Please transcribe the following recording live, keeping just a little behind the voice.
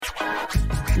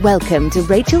Welcome to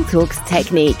Rachel Talks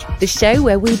Technique, the show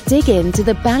where we dig into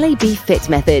the Ballet Be Fit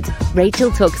method. Rachel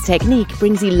Talks Technique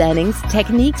brings you learnings,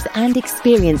 techniques and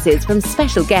experiences from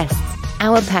special guests.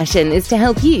 Our passion is to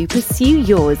help you pursue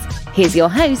yours. Here's your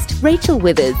host, Rachel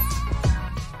Withers.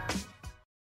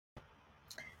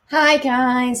 Hi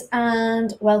guys,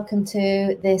 and welcome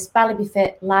to this Ballet Be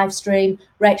Fit live stream,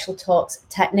 Rachel Talks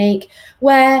Technique,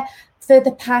 where for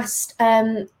the past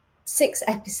 6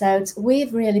 episodes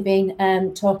we've really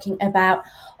been talking about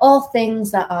all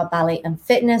things that are ballet and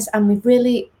fitness, and we've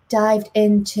really dived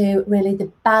into really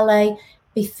the Ballet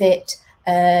Be Fit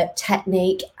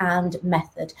technique and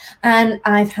method. And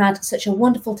I've had such a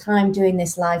wonderful time doing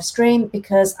this live stream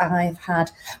because I've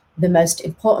had the most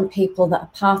important people that are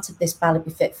part of this Ballet Be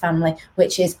Fit family,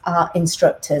 which is our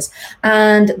instructors,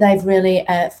 and they've really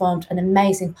formed an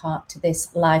amazing part to this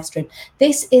live stream.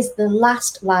 This is the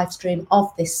last live stream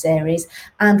of this series,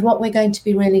 and what we're going to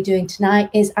be really doing tonight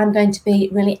is I'm going to be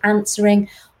really answering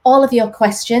all of your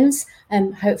questions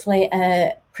and hopefully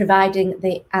providing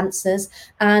the answers.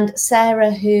 And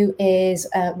Sarah, who is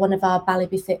one of our Ballet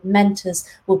Be Fit mentors,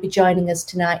 will be joining us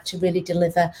tonight to really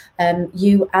deliver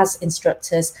you as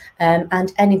instructors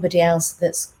and anybody else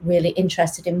that's really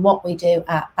interested in what we do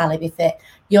at Ballet Be Fit,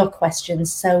 your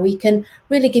questions, so we can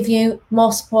really give you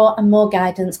more support and more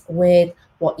guidance with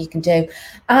what you can do.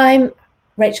 I'm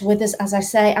Rachel Withers, as I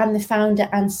say. I'm the founder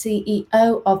and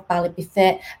CEO of Ballet Be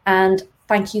Fit, and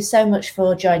thank you so much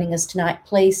for joining us tonight.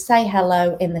 Please say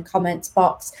hello in the comments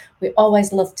box. We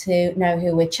always love to know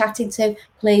who we're chatting to.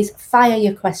 Please fire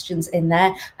your questions in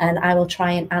there and I will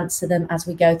try and answer them as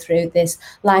we go through this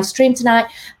live stream tonight.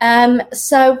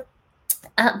 So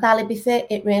at Ballet Be Fit,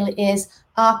 it really is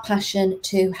our passion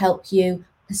to help you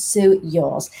pursue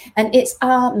yours. And it's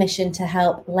our mission to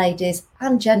help ladies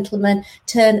and gentlemen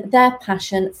turn their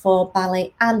passion for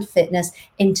ballet and fitness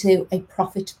into a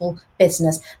profitable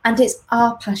business. And it's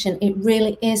our passion, it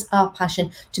really is our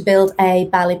passion, to build a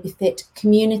Ballet Be Fit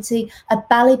community, a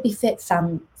Ballet Be Fit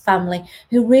family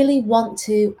who really want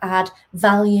to add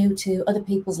value to other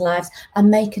people's lives and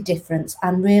make a difference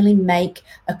and really make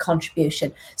a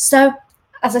contribution. So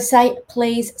as I say,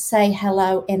 please say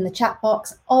hello in the chat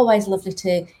box. Always lovely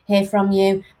to hear from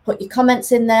you. Put your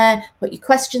comments in there, put your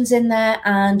questions in there,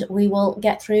 and we will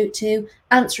get through to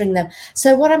answering them.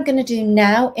 So what I'm going to do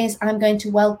now is I'm going to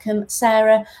welcome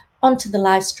Sarah onto the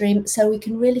live stream so we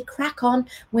can really crack on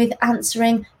with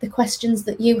answering the questions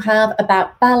that you have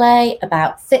about ballet,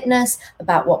 about fitness,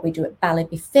 about what we do at Ballet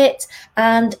Be Fit.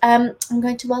 And I'm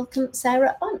going to welcome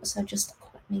Sarah on. So just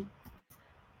let me,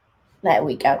 there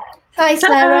we go. Hi,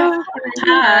 Sarah.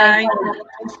 Hi.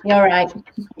 You all right?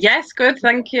 Yes, good,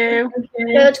 thank you.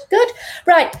 Good.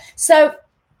 Right, so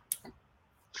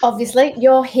obviously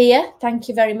you're here. Thank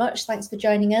you very much. Thanks for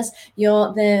joining us.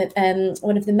 You're the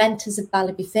one of the mentors of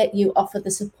Ballet Be Fit. You offer the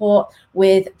support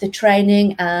with the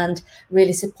training and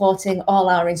really supporting all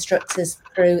our instructors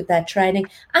through their training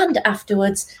and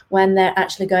afterwards when they're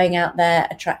actually going out there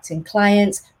attracting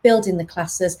clients, building the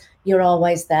classes. You're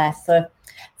always there for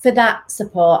that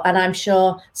support, and I'm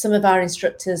sure some of our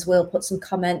instructors will put some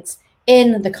comments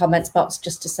in the comments box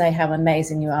just to say how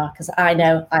amazing you are, because I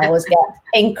know I always get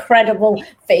incredible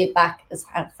feedback as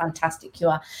how fantastic you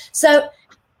are. So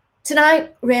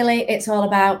tonight really it's all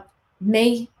about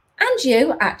me and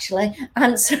you actually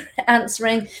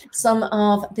answering some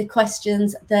of the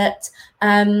questions that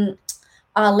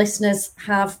our listeners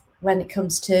have when it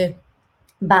comes to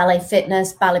ballet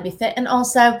fitness, Ballet Be Fit, and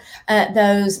also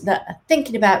those that are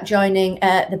thinking about joining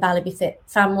the Ballet Be Fit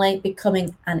family,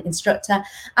 becoming an instructor,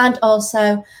 and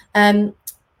also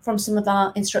from some of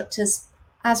our instructors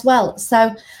as well.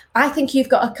 So I think you've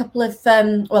got a couple of,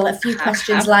 a few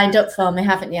questions lined up for me,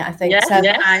 haven't you? I think so.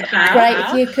 Yeah, I have. Great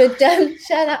if you could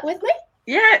share that with me.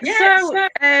 So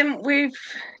we've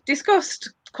discussed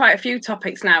quite a few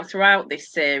topics now throughout this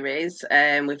series.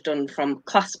 We've done from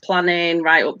class planning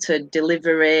right up to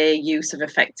delivery, use of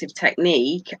effective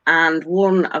technique, and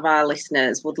one of our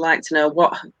listeners would like to know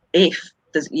what, if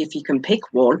you can pick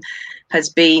one, has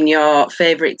been your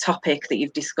favourite topic that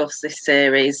you've discussed this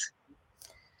series.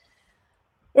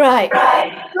 Right.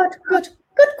 Good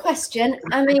question.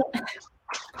 I mean,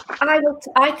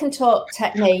 I can talk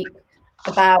technique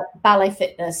about ballet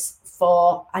fitness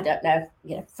for, I don't know,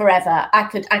 forever. I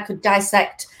could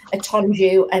dissect a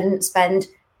tendu and spend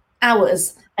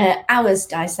hours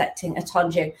dissecting a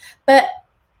tendu. But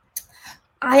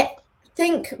I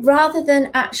think rather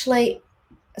than actually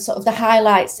sort of the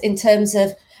highlights in terms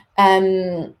of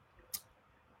the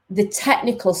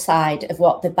technical side of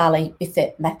what the Ballet Be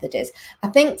Fit method is, I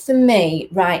think for me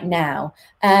right now,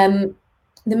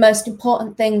 the most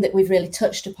important thing that we've really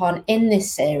touched upon in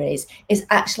this series is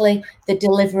actually the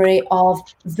delivery of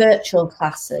virtual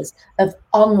classes, of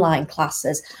online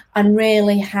classes, and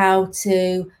really how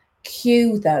to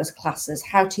cue those classes,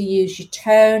 how to use your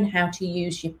tone, how to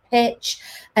use your pitch,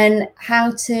 and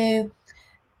how to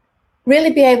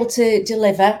really be able to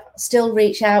deliver, still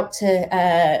reach out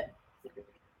to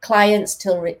clients,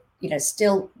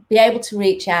 still be able to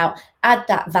reach out, add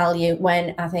that value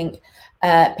when I think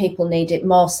people need it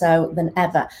more so than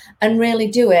ever, and really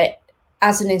do it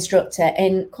as an instructor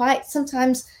in quite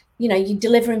sometimes, you're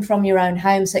delivering from your own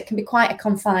home, so it can be quite a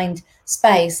confined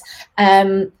space.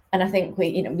 And I think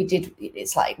we did,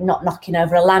 it's like not knocking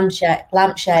over a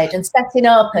lampshade and setting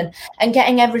up and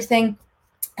getting everything,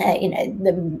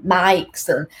 the mics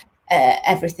and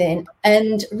everything,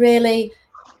 and really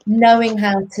knowing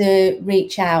how to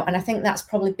reach out. And I think that's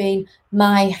probably been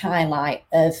my highlight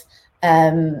of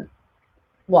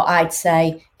what I'd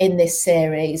say in this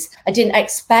series. I didn't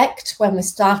expect when we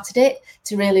started it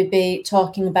to really be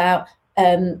talking about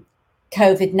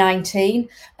COVID-19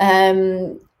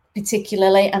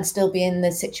 particularly, and still be in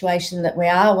the situation that we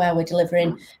are, where we're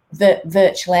delivering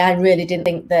virtually. I really didn't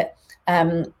think that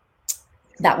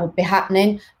that would be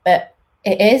happening, but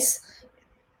it is.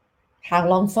 How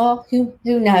long for? Who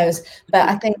knows? But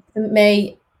I think for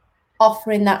me,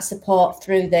 offering that support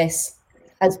through this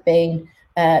has been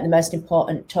the most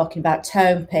important, talking about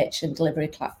tone, pitch and delivery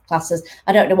classes.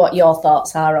 I don't know what your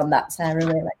thoughts are on that, Sarah,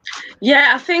 really.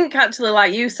 Yeah, I think actually,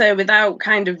 like you say, without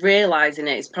kind of realising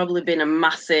it, it's probably been a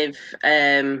massive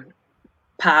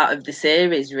part of the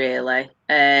series, really.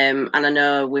 And I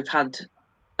know we've had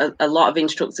a lot of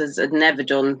instructors had never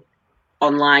done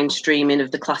online streaming of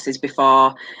the classes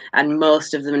before, and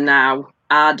most of them now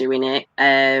are doing it.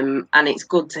 And it's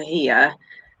good to hear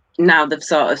now they've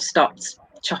sort of stopped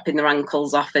chopping their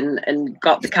ankles off and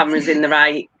got the cameras in the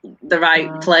right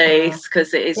place,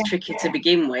 because it is tricky to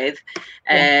begin with.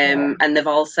 And they've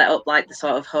all set up like the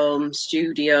sort of home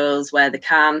studios where they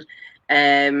can.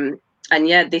 And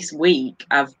yeah, this week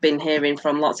I've been hearing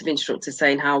from lots of instructors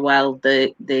saying how well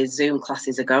the Zoom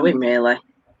classes are going, really.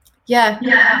 Yeah,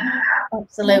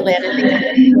 absolutely. And I think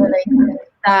it's really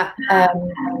that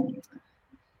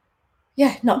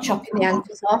not chopping the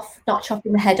ankles off, not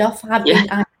chopping the head off. I've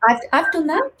done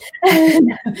that.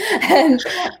 And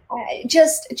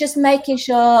just making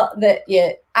sure that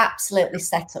you're absolutely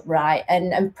set up right,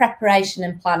 and preparation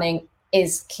and planning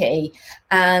is key.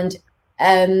 And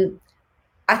I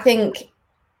think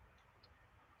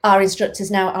our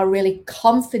instructors now are really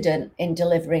confident in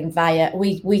delivering via,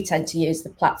 we tend to use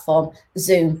the platform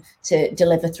Zoom to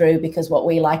deliver through, because what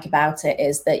we like about it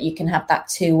is that you can have that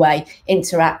two-way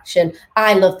interaction.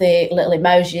 I love the little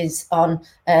emojis on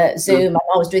Zoom. I'm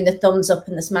always doing the thumbs up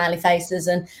and the smiley faces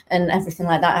and everything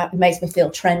like that. It makes me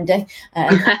feel trendy.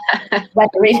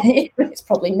 Whether it's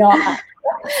probably not.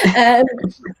 And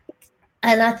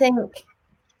I think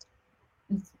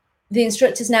the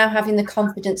instructors now having the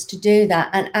confidence to do that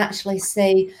and actually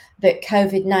see that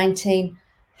COVID-19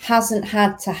 hasn't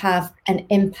had to have an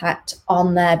impact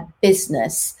on their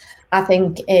business, I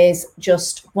think is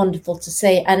just wonderful to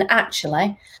see. And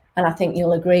actually, and I think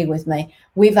you'll agree with me,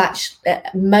 we've actually,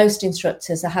 most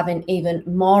instructors are having even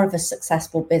more of a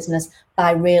successful business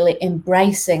by really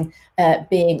embracing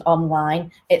being online.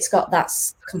 It's got that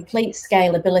complete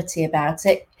scalability about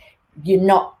it. You're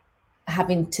not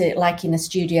having to, like in a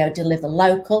studio, deliver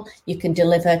local. You can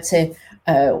deliver to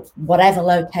whatever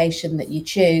location that you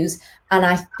choose, and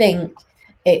I think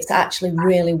it's actually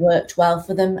really worked well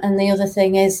for them. And the other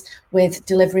thing is, with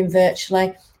delivering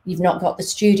virtually, you've not got the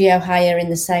studio hire in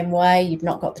the same way, you've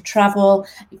not got the travel,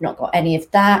 you've not got any of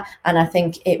that, and I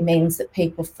think it means that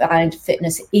people find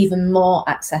fitness even more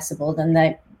accessible than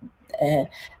they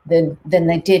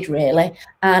did, really.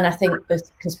 And I think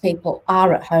because people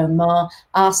are at home more,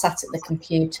 are sat at the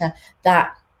computer,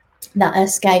 that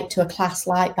escape to a class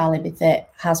like Bally Fit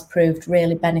has proved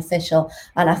really beneficial.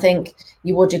 And I think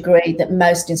you would agree that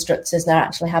most instructors are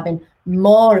actually having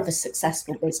more of a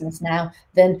successful business now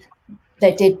than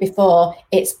they did before.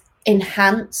 It's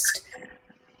enhanced.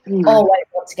 Always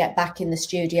want to get back in the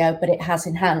studio, but it has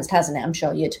enhanced, hasn't it? I'm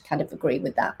sure you'd kind of agree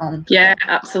with that. Yeah,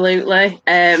 absolutely.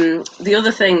 The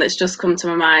other thing that's just come to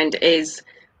my mind is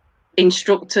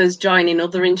instructors joining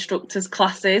other instructors'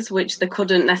 classes, which they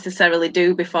couldn't necessarily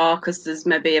do before because there's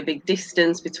maybe a big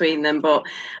distance between them. But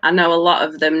I know a lot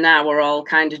of them now are all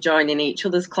kind of joining each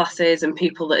other's classes, and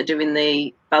people that are doing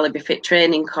the Bally Fit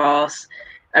training course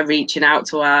are reaching out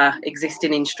to our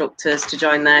existing instructors to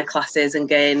join their classes and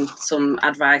gain some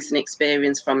advice and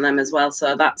experience from them as well.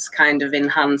 So that's kind of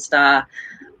enhanced our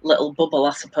little bubble,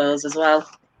 I suppose, as well.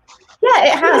 Yeah,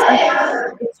 it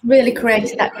has. It's really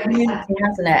created that community,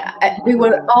 hasn't it? We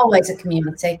were always a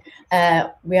community.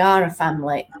 We are a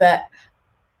family, but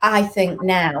I think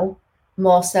now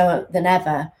more so than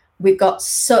ever, we've got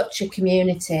such a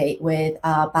community with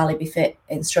our Bally Fit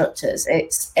instructors.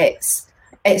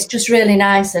 It's just really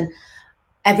nice, and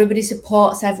everybody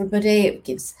supports everybody. It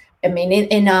gives. I mean,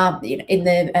 in our in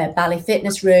the Bally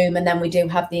Fitness room, and then we do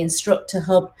have the instructor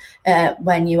hub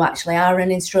when you actually are an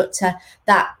instructor.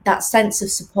 That sense of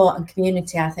support and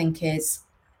community, I think, is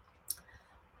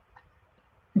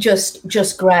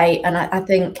just great. And I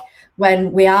think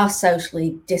when we are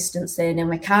socially distancing and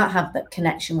we can't have that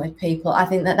connection with people, I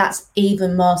think that's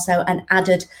even more so an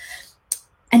added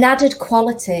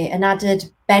quality, an added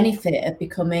benefit of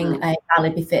becoming a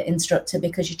Bally Fit instructor,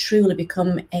 because you truly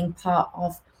become part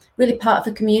of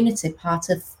a community, part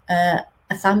of a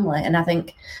family. And I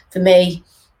think for me,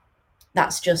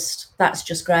 that's just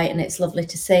great, and it's lovely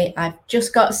to see. I've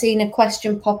just seen a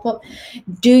question pop up.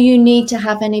 Do you need to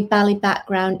have any Bally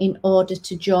background in order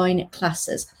to join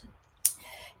classes?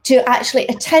 To actually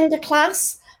attend a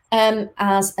class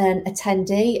as an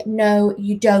attendee, no,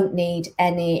 you don't need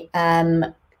any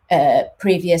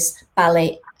previous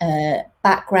Bally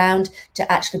background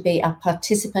to actually be a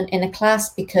participant in a class,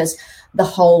 because the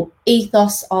whole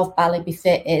ethos of Bally Be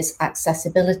Fit is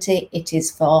accessibility. It is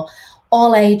for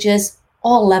all ages,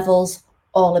 all levels,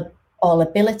 all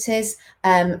abilities.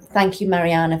 Thank you,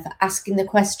 Mariana, for asking the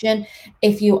question.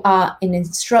 If you are an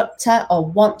instructor or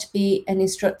want to be an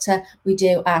instructor, we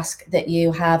do ask that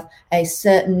you have a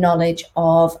certain knowledge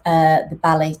of the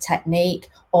ballet technique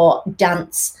or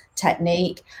dance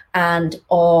technique,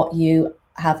 or you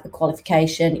have a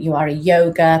qualification, you are a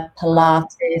yoga,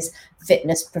 Pilates,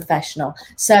 fitness professional.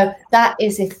 So that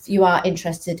is if you are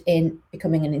interested in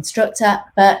becoming an instructor.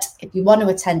 But if you want to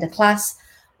attend a class,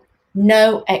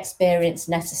 no experience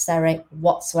necessary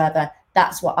whatsoever.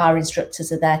 That's what our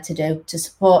instructors are there to do, to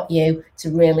support you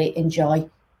to really enjoy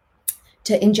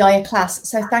a class.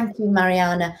 So thank you,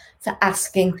 Mariana, for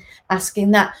asking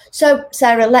that. So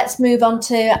Sarah, let's move on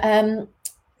to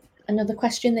another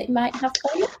question that you might have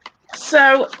for you.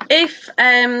 So if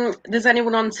there's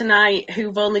anyone on tonight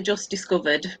who've only just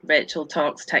discovered Rachel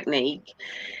Talks Technique,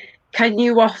 can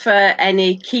you offer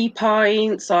any key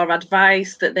points or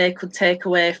advice that they could take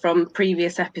away from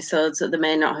previous episodes that they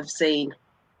may not have seen?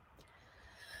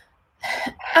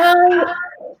 Yes,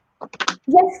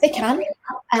 they can.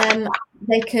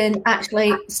 They can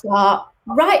actually start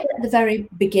right at the very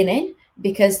beginning,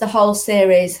 because the whole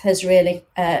series has really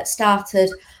started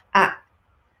at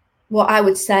what I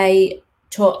would say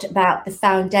talked about the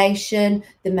foundation,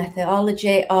 the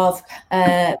methodology of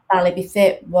Bally Be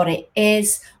Fit, what it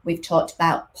is. We've talked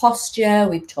about posture,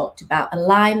 we've talked about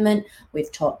alignment, we've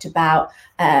talked about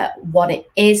what it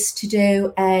is to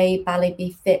do a Bally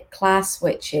Be Fit class,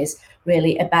 which is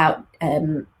really about,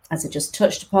 as I just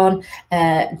touched upon,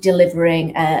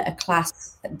 delivering a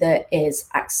class that is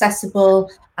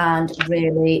accessible and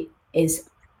really is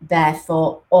there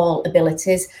for all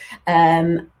abilities.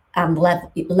 And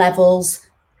levels,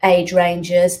 age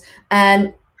ranges.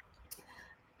 And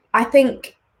I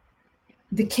think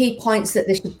the key points that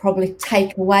they should probably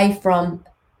take away from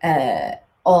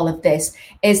all of this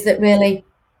is that really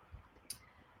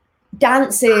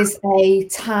dance is a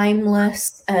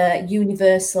timeless,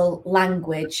 universal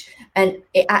language, and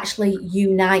it actually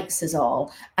unites us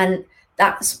all. And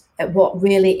that's what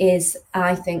really is,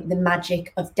 I think, the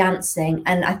magic of dancing.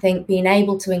 And I think being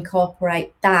able to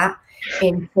incorporate that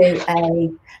into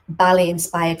a ballet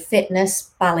inspired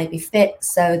fitness, Bally Be Fit,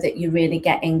 so that you're really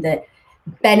getting the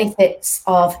benefits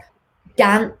of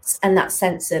dance and that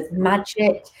sense of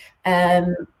magic,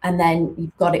 and then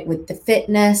you've got it with the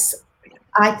fitness.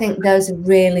 I think those are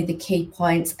really the key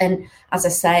points. And as I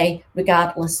say,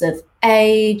 regardless of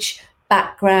age,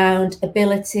 background,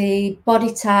 ability,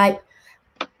 body type,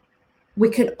 we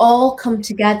can all come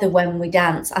together when we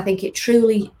dance. I think it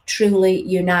truly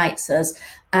unites us.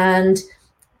 And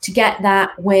to get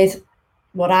that with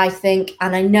what I think,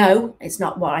 and I know it's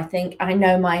not what I think, I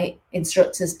know my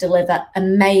instructors deliver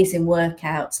amazing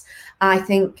workouts. I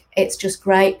think it's just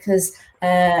great, because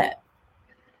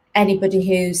anybody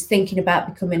who's thinking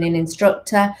about becoming an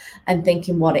instructor and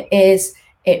thinking what it is,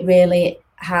 it really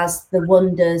has the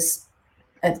wonders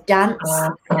of dance,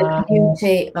 the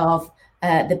beauty of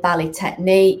the ballet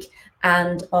technique,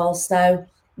 and also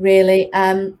really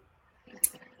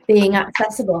being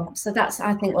accessible. So that's,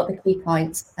 I think, what the key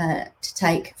points to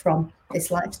take from this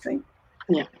live stream.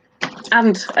 Yeah.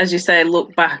 And as you say,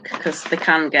 look back, because they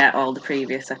can get all the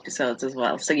previous episodes as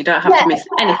well. So you don't have to miss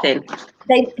anything.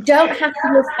 They don't have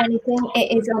to miss anything.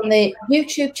 It is on the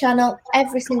YouTube channel.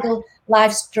 Every single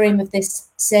live stream of this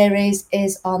series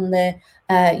is on the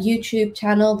YouTube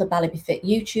channel, the Ballet Be Fit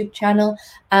YouTube channel,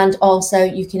 and also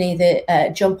you can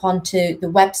either jump onto the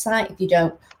website if you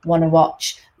don't want to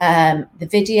watch the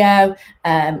video.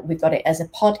 We've got it as a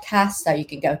podcast, so you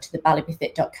can go to the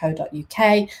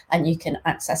balletbefit.co.uk and you can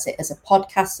access it as a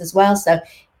podcast as well. So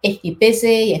if you're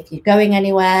busy, if you're going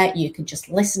anywhere, you can just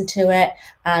listen to it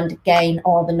and gain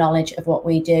all the knowledge of what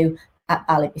we do at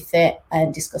Ballet Be Fit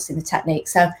and discussing the technique.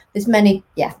 So there's many,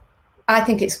 I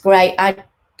think it's great. I'd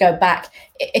go back.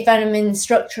 If I'm an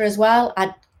instructor as well,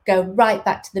 I'd go right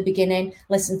back to the beginning,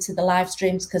 listen to the live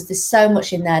streams, because there's so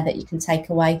much in there that you can take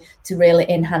away to really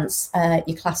enhance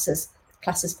your classes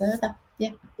further.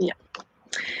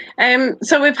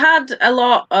 So we've had a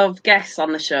lot of guests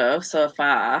on the show so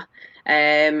far,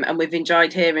 and we've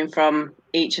enjoyed hearing from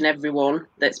each and every one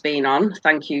that's been on.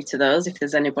 Thank you to those, if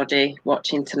there's anybody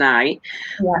watching tonight.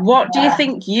 What do you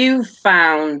think you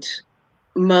found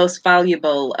most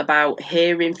valuable about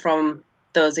hearing from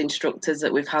those instructors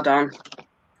that we've had on?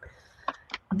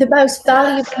 The most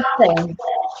valuable thing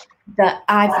that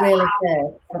I've really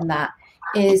heard from that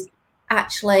is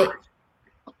actually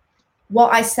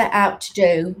what I set out to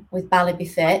do with Ballet Be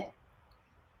Fit,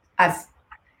 I've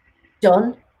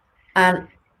done, and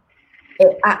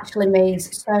it actually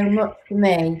means so much to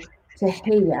me to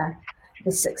hear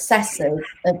the successes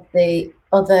of the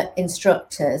other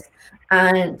instructors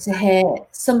and to hear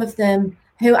some of them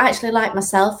who actually, like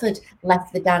myself, had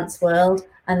left the dance world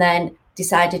and then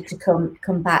decided to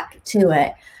come back to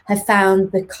it, have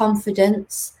found the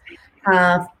confidence,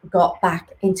 have got back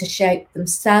into shape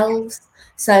themselves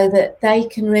so that they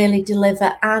can really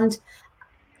deliver and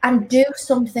do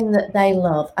something that they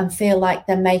love and feel like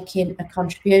they're making a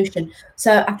contribution.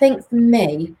 So I think for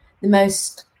me, the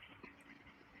most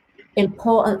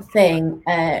important thing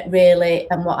really,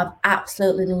 and what I've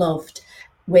absolutely loved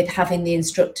with having the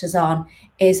instructors on,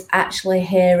 is actually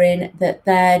hearing that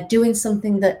they're doing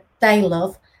something that they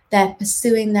love, they're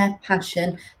pursuing their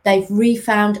passion, they've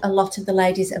refound, a lot of the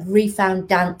ladies have refound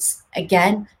dance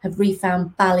again, have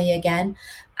refound ballet again,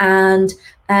 and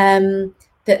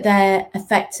that they're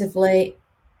effectively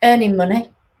earning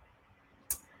money,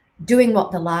 doing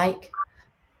what they like,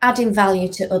 adding value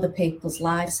to other people's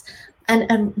lives,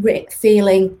 and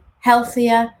feeling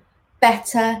healthier,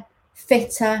 better,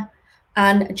 fitter,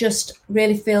 and just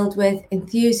really filled with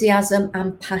enthusiasm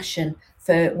and passion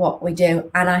for what we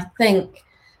do. And I think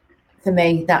for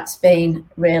me, that's been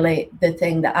really the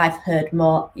thing that I've heard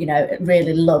more,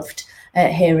 really loved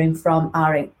hearing from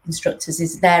our instructors,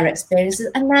 is their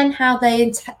experiences, and then how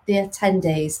the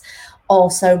attendees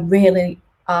also really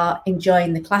are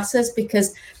enjoying the classes,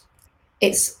 because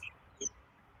it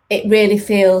really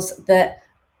feels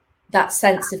that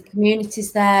sense of community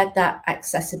is there, that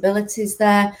accessibility is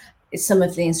there. Some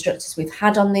of the instructors we've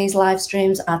had on these live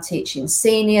streams are teaching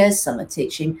seniors, some are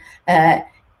teaching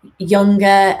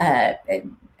younger,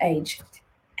 age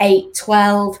 8,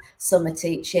 12, some are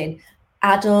teaching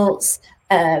adults.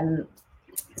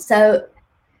 So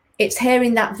it's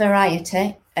hearing that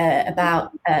variety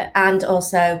about, and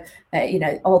also,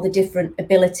 all the different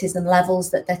abilities and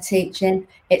levels that they're teaching.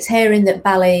 It's hearing that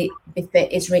Ballet Be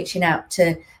Fit is reaching out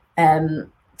to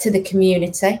the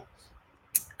community,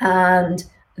 and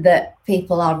that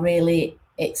people are really,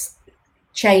 it's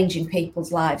changing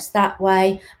people's lives that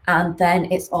way, and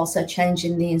then it's also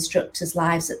changing the instructors'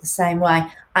 lives at the same way.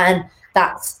 And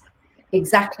that's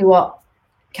exactly what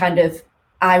kind of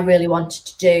I really wanted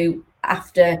to do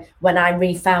after, when I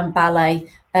refound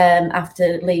ballet,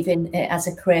 after leaving it as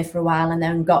a career for a while, and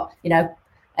then got,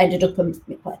 ended up,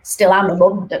 still am a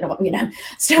mum, don't know what,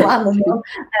 still am a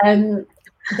mum,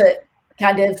 but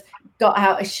kind of got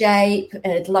out of shape,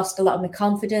 had lost a lot of my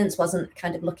confidence, wasn't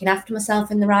kind of looking after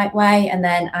myself in the right way. And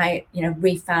then I,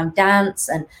 refound dance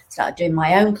and started doing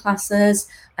my own classes.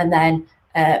 And then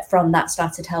from that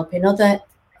started helping other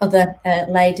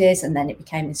ladies, and then it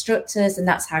became instructors. And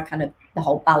that's how kind of the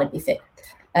whole Ballet Be Fit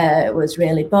was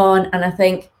really born. And I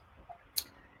think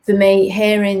for me,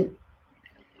 hearing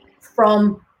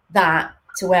from that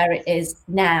to where it is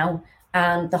now,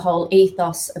 and the whole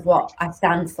ethos of what I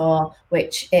stand for,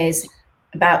 which is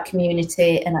about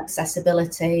community and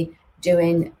accessibility,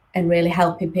 doing and really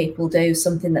helping people do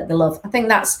something that they love. I think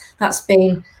that's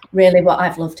been really what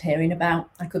I've loved hearing about.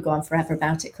 I could go on forever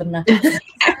about it, couldn't I?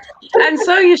 And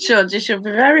so you should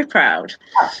be very proud.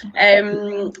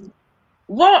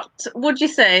 What would you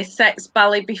say sets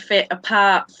Ballet Be Fit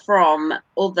apart from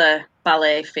other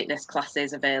ballet fitness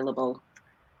classes available?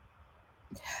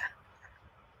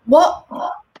 What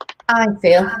I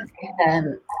feel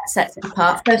sets it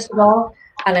apart, first of all,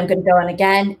 and I'm going to go on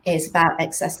again, is about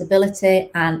accessibility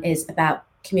and is about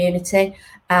community,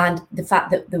 and the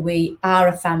fact that we are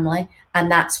a family,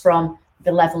 and that's from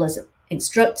the level as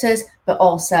instructors, but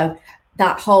also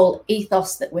that whole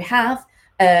ethos that we have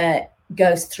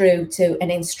goes through to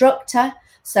an instructor.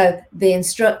 So the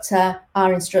instructor,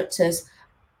 our instructors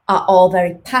are all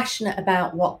very passionate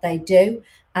about what they do.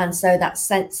 And so that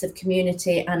sense of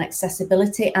community and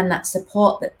accessibility and that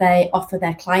support that they offer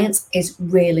their clients is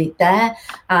really there.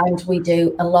 And we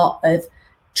do a lot of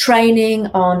training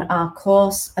on our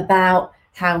course about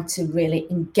how to really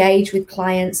engage with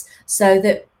clients so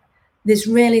that there's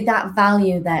really that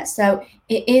value there. So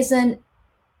it isn't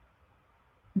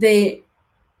the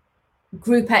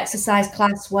group exercise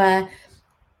class where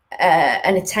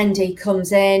an attendee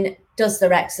comes in, does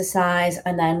their exercise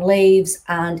and then leaves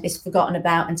and is forgotten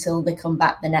about until they come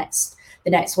back the next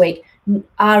week.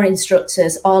 Our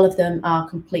instructors, all of them are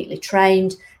completely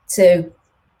trained to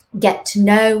get to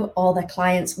know all their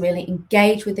clients, really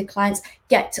engage with the clients,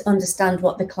 get to understand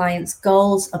what the client's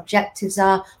goals, objectives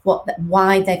are,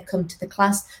 why they've come to the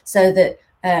class, so that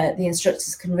the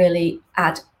instructors can really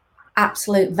add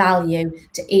absolute value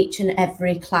to each and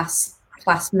every class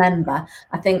member.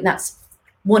 I think that's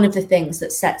one of the things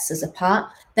that sets us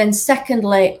apart. Then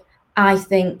secondly, I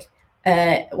think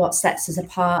what sets us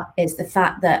apart is the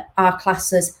fact that our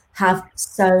classes have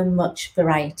so much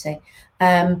variety.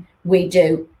 We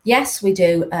do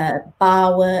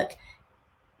bar work,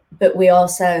 but we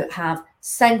also have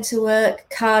center work,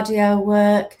 cardio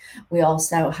work. We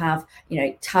also have,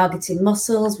 targeted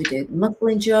muscles. We do muscle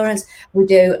endurance. We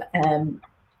do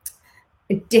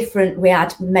we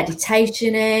add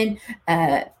meditation in.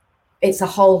 It's a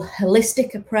whole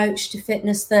holistic approach to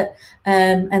fitness that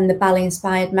and the ballet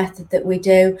inspired method that we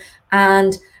do.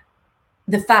 And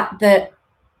the fact that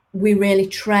we really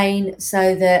train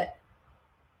so that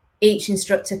each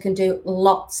instructor can do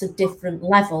lots of different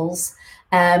levels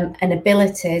and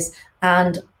abilities,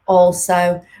 and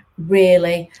also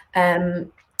really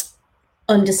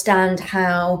understand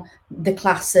how the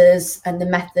classes and the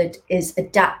method is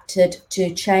adapted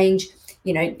to change.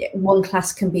 One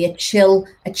class can be a chill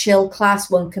class,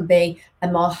 one can be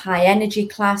a more high energy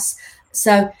class.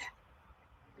 So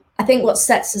I think what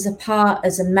sets us apart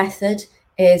as a method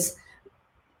is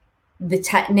the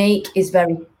technique is a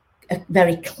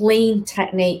very clean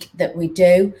technique that we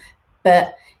do,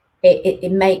 but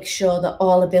it makes sure that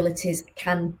all abilities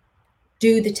can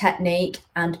do the technique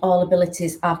and all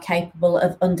abilities are capable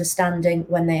of understanding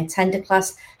when they attend a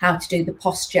class how to do the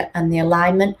posture and the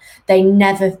alignment. They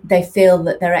feel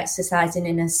that they're exercising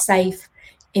in a safe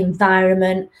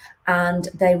environment, and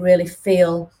they really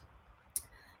feel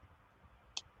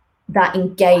that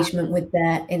engagement with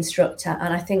their instructor.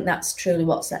 And I think that's truly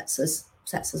what sets us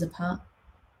apart.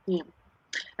 Yeah.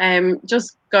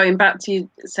 Just going back to you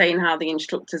saying how the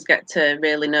instructors get to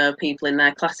really know people in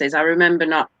their classes. I remember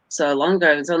not so long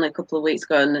ago, it was only a couple of weeks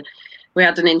ago, and we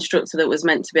had an instructor that was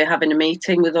meant to be having a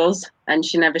meeting with us and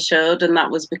she never showed, and that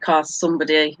was because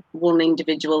one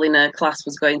individual in her class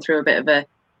was going through a bit of a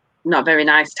not very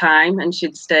nice time, and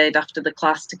she'd stayed after the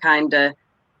class to kind of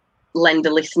lend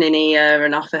a listening ear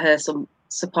and offer her some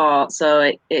support. So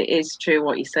it is true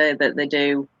what you say, that they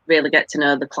do really get to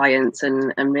know the clients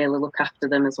and really look after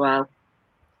them as well.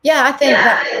 Yeah, I think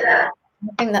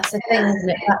that's the thing, isn't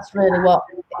it? That's really what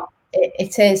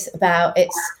it is about.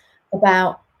 It's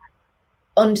about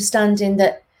understanding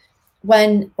that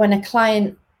when a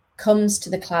client comes to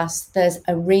the class, there's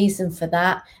a reason for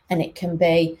that, and it can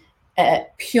be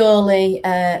purely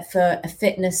for a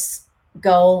fitness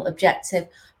goal, objective,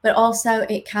 but also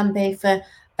it can be for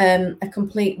a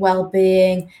complete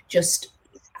well-being, just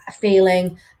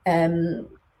feeling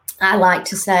I like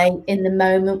to say, in the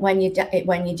moment when you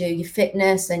do your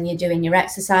fitness and you're doing your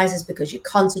exercises, because you're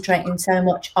concentrating so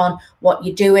much on what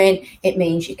you're doing, it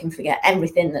means you can forget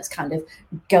everything that's kind of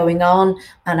going on.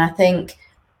 And I think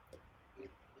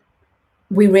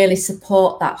we really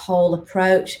support that whole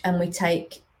approach, and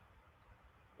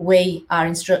our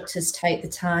instructors take the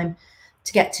time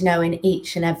to get to know in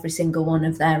each and every single one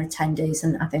of their attendees.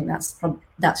 And I think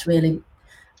that's really,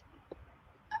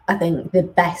 I think, the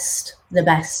best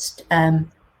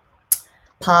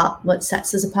part, what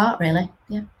sets us apart, really.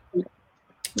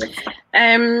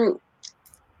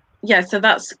 So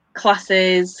that's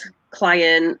classes,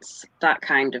 clients, that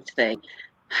kind of thing.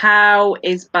 How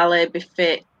is Ballet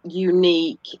Befit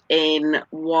unique in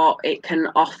what it can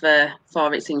offer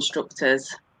for its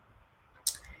instructors?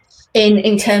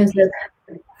 In terms of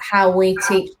how we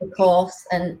teach the course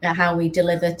and how we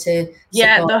deliver to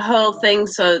support. The whole thing.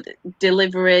 So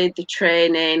delivery, the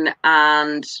training,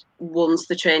 and once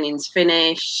the training's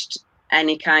finished,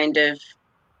 any kind of...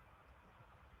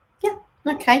 Yeah,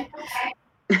 okay.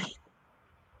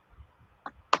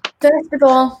 First of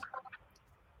all,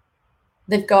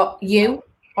 they've got you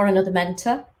or another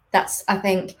mentor. I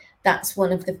think that's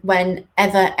one of the,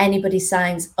 whenever anybody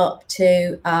signs up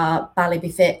to our Bally Be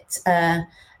Fit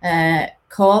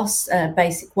course,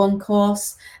 Basic 1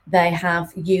 course, they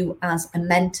have you as a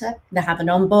mentor. They have an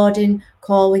onboarding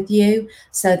call with you,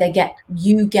 so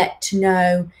you get to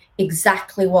know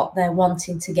exactly what they're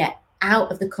wanting to get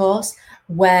out of the course,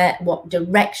 what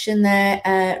direction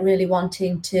they're really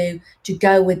wanting to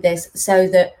go with this, so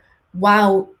that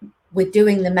while we're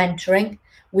doing the mentoring,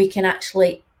 we can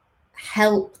actually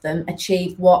help them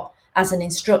achieve what, as an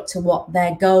instructor, what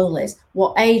their goal is.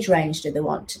 What age range do they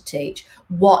want to teach?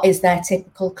 What is their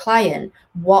typical client?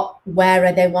 Where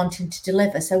are they wanting to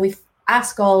deliver? So we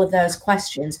ask all of those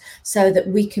questions so that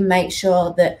we can make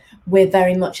sure that we're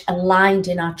very much aligned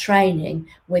in our training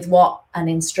with what an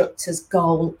instructor's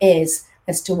goal is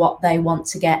as to what they want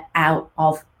to get out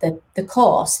of the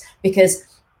course, because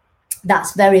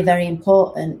that's very, very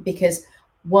important. Because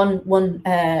one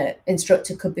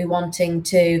instructor could be wanting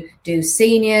to do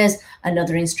seniors,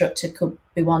 another instructor could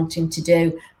be wanting to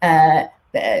do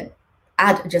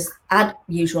add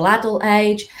usual adult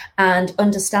age, and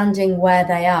understanding where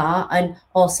they are, and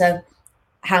also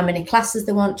how many classes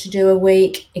they want to do a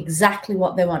week, exactly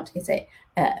what they want. Is it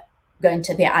going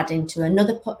to be adding to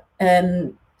another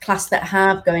class that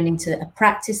have, going into a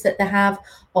practice that they have,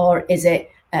 or is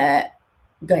it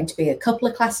going to be a couple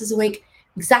of classes a week?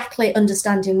 Exactly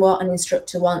understanding what an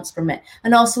instructor wants from it,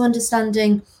 and also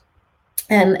understanding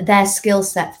their skill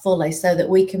set fully, so that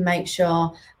we can make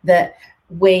sure that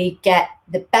we get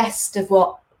the best of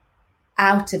what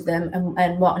out of them,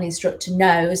 and what an instructor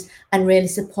knows, and really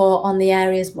support on the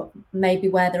areas maybe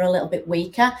where they're a little bit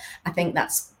weaker. I think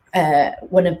that's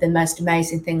one of the most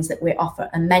amazing things that we offer,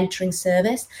 a mentoring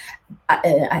service.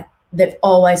 They've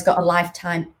always got a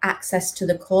lifetime access to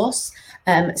the course,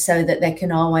 so that they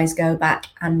can always go back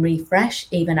and refresh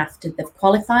even after they've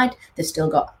qualified. They've still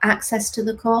got access to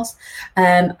the course.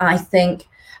 I think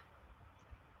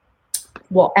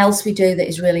what else we do that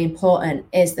is really important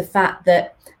is the fact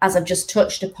that, as I've just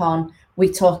touched upon, we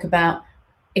talk about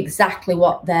exactly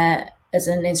what as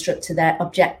an instructor, their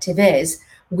objective is.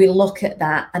 We look at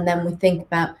that, and then we think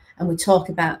about and we talk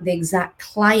about the exact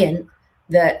client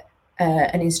that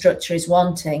an instructor is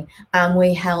wanting, and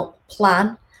we help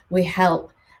plan, we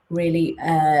help really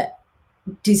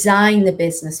design the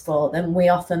business for them. We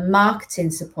offer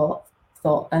marketing support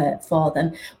for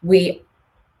them. We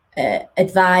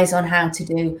advise on how to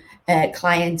do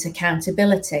client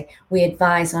accountability. We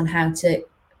advise on how to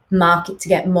market to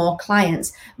get more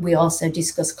clients. We also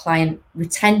discuss client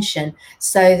retention,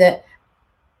 so that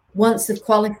once they've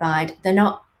qualified, they're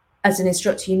not, as an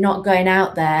instructor, you're not going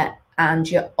out there and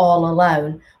you're all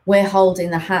alone. We're holding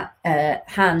the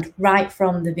hand right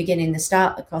from the beginning, the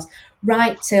start of the course,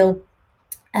 right till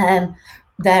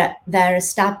they're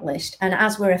established. And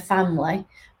as we're a family,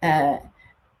 and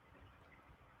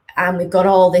we've got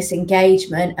all this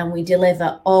engagement, and we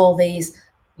deliver all these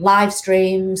live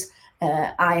streams.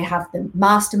 I have the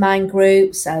mastermind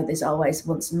group, so there's always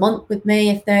once a month with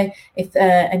me if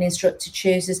an instructor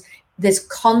chooses. There's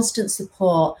constant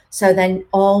support, so then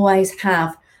always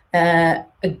have a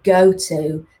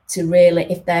go-to to really,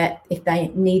 if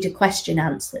they need a question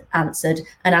answered.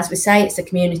 And as we say, it's a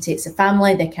community, it's a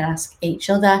family. They can ask each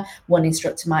other. One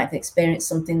instructor might have experienced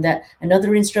something that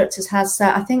another instructor has. So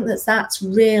I think that's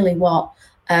really what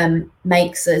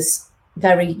makes us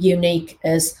very unique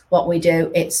as what we do.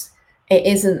 It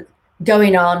isn't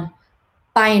going on,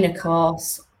 buying a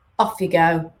course, off you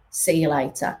go, see you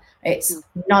later. It's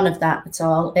none of that at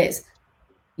all. It's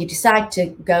you decide to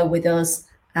go with us,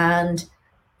 and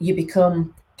you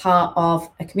become part of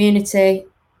a community.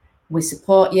 We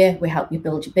support you, we help you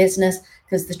build your business,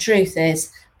 because the truth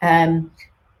is it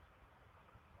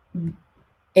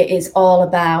is all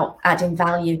about adding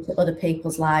value to other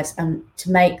people's lives, and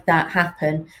to make that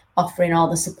happen, offering all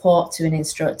the support to an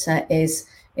instructor is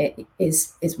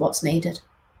what's needed.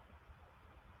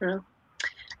 I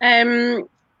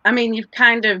mean, you've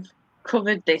kind of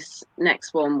covered this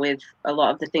next one with a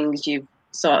lot of the things you've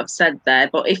sort of said there,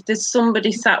 but if there's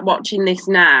somebody sat watching this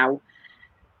now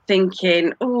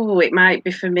thinking, oh, it might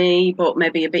be for me, but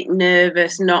maybe a bit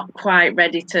nervous, not quite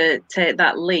ready to take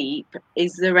that leap,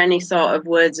 is there any sort of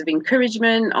words of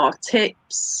encouragement or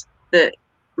tips that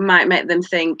might make them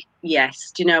think,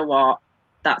 yes, do you know what,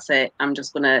 that's it, I'm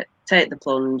just going to take the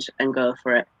plunge and go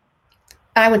for it?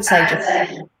 I would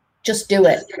say just do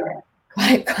it.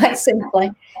 Quite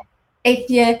simply. If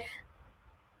you're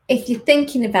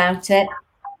thinking about it,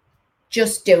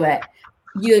 just do it.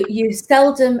 You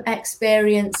seldom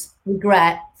experience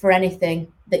regret for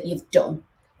anything that you've done.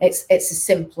 It's as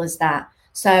simple as that.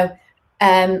 So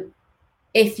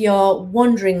if you're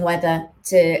wondering whether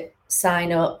to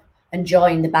sign up and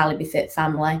join the BallyBeFit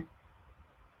family,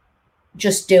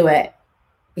 just do it,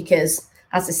 because,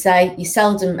 as I say, you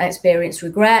seldom experience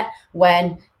regret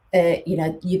when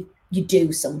you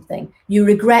do something. You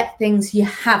regret things you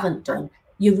haven't done.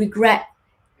 You regret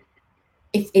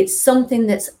if it's something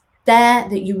that's there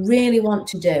that you really want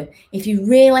to do. If you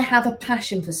really have a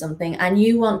passion for something and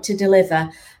you want to deliver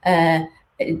a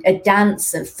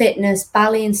dance and fitness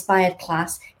ballet inspired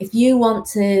class, if you want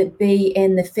to be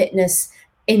in the fitness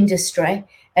industry,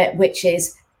 which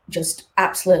is just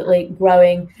absolutely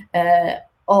growing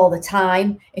all the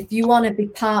time, if you want to be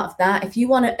part of that, if you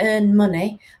want to earn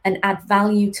money and add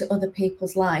value to other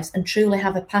people's lives and truly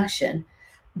have a passion,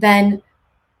 then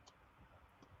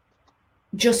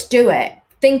just do it.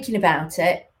 Thinking about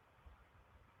it,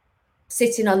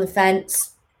 sitting on the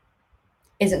fence,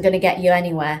 isn't going to get you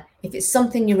anywhere. If it's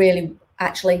something you really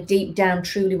actually deep down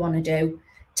truly want to do,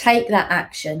 take that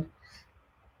action.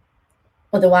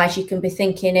 Otherwise, you can be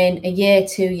thinking in a year,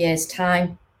 2 years'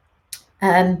 time,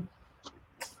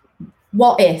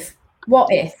 what if?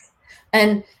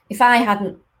 And if I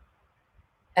hadn't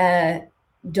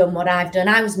done what I've done,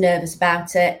 I was nervous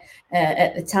about it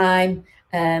at the time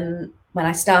when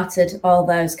I started all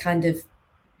those kind of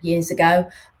years ago.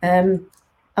 I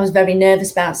was very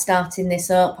nervous about starting this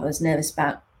up. I was nervous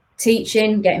about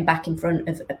teaching, getting back in front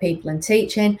of people and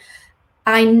teaching.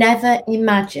 I never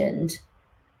imagined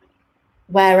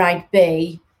where I'd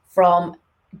be from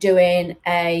doing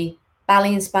a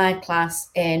ballet inspired class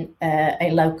in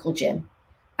a local gym.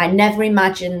 I never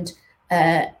imagined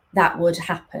that would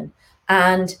happen.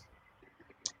 And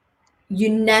you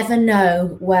never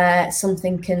know where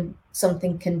something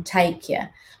can take you.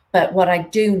 But what I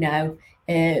do know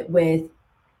with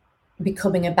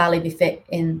becoming a BallyBeFit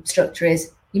instructor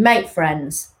is you make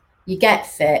friends, you get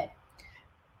fit,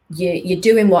 you're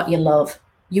doing what you love,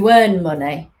 you earn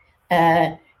money,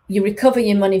 you recover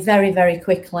your money very, very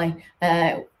quickly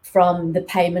from the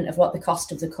payment of what the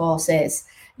cost of the course is.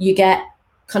 You get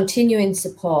continuing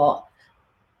support.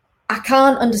 I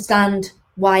can't understand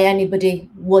why anybody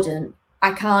wouldn't.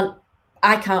 I can't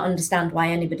understand why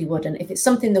anybody wouldn't. If it's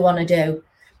something they want to do,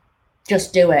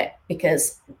 just do it,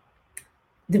 because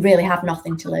they really have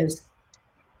nothing to lose.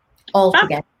 All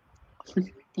together.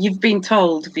 You've been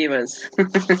told, viewers.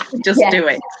 Just do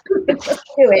it. Just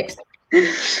do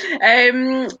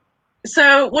it.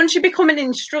 So once you become an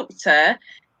instructor,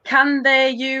 can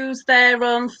they use their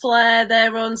own flair,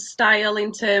 their own style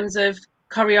in terms of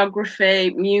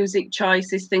choreography, music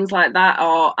choices, things like that,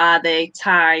 or are they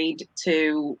tied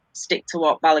to stick to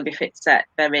what BallyBeFit set,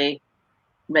 very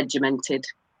regimented?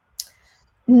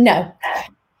 No.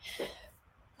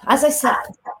 As I said,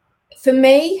 for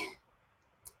me,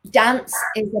 dance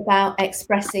is about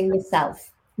expressing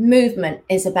yourself. Movement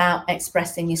is about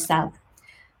expressing yourself.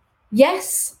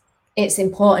 Yes, it's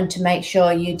important to make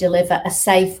sure you deliver a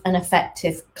safe and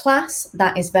effective class.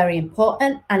 That is very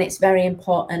important. And it's very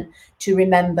important to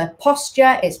remember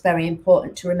posture. It's very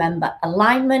important to remember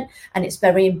alignment. And it's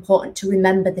very important to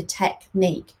remember the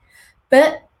technique.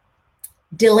 But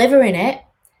delivering it,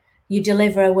 you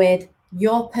deliver with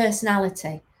your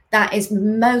personality. That is the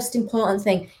most important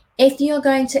thing. If you're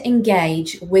going to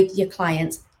engage with your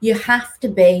clients, you have to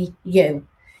be you.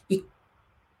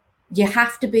 You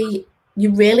have to be,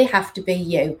 you really have to be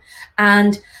you.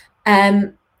 And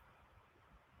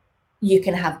you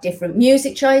can have different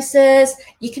music choices.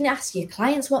 You can ask your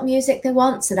clients what music they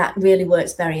want. So that really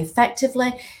works very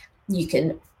effectively. You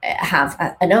can have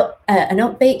an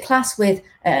upbeat class with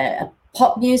a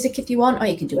pop music if you want, or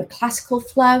you can do a classical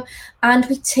flow. And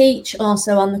we teach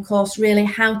also on the course really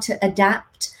how to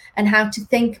adapt and how to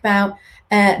think about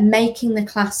making the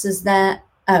classes their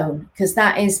own, because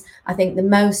that is, I think, the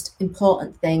most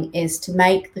important thing, is to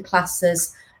make the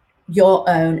classes your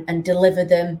own and deliver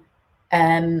them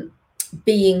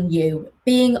being you,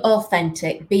 being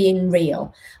authentic, being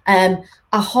real. A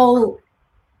whole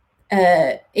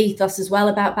ethos as well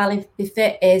about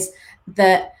BallyBeFit is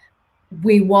that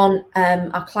we want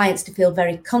our clients to feel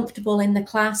very comfortable in the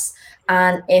class,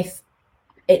 and if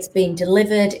it's being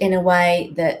delivered in a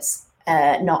way that's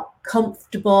not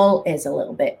comfortable, is a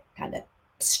little bit kind of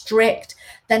strict,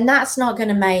 then that's not going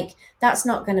to make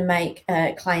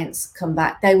clients come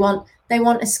back. They want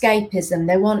escapism,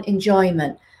 they want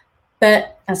enjoyment.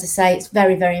 But as I say, it's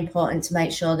very, very important to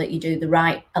make sure that you do the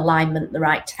right alignment, the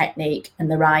right technique,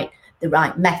 and the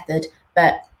right method.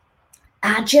 But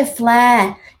add your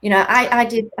flair.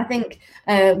 I think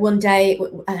one day,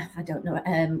 I don't know,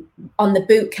 on the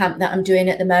boot camp that I'm doing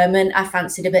at the moment, I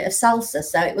fancied a bit of salsa.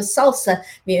 So it was salsa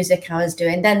music I was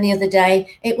doing. Then the other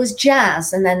day it was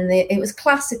jazz, and then it was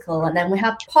classical, and then we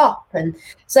had pop. And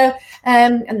so,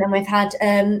 and then we've had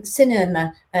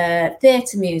cinema,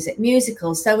 theatre music,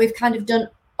 musicals. So we've kind of done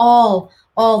all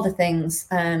the things,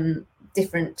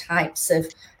 different types of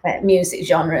music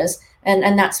genres.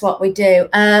 And that's what we do.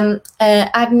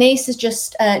 Agnes has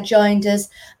just joined us,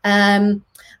 and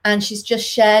she's just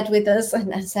shared with us,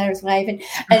 and Sarah's waving,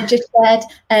 and just shared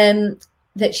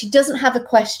that she doesn't have a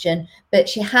question, but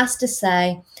she has to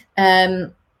say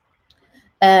it's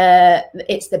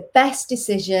the best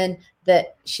decision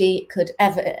that she could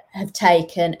ever have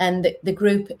taken, and the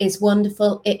group is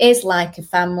wonderful. It is like a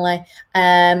family,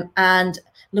 and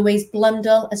Louise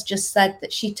Blundell has just said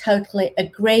that she totally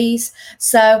agrees.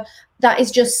 So that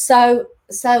is just so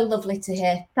lovely to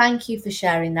hear. Thank you for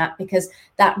sharing that, because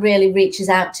that really reaches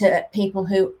out to people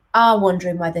who are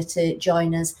wondering whether to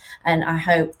join us. And I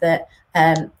hope that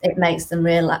it makes them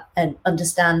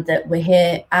understand that we're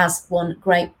here as one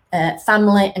great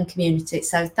family and community.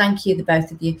 So thank you, the both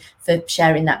of you, for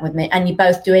sharing that with me. And you're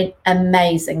both doing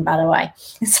amazing, by the way.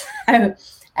 So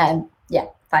yeah,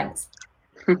 thanks.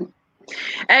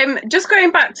 Just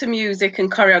going back to music and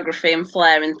choreography and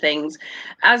flair and things,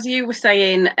 as you were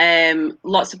saying,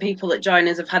 lots of people that join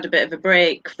us have had a bit of a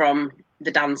break from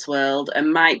the dance world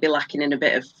and might be lacking in a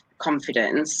bit of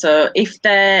confidence. So if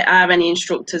there are any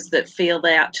instructors that feel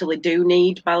they actually do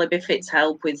need Ballybee Fit's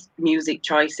help with music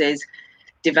choices,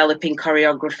 developing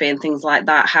choreography and things like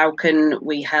that, how can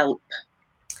we help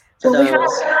those?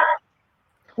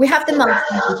 We have the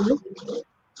mastermind,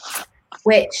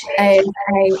 which is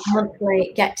a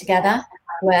monthly get-together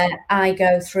where I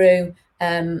go through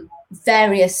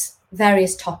various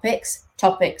topics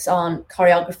on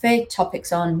choreography,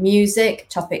 topics on music,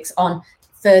 topics on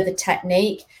further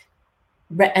technique,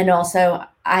 and also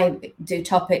I do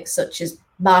topics such as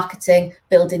marketing,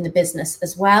 building the business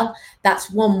as well. That's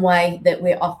one way that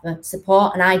we offer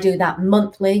support, and I do that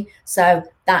monthly, so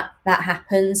that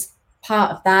happens.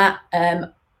 Part of that.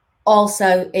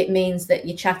 Also, it means that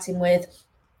you're chatting with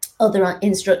other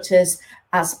instructors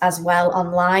as well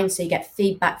online, so you get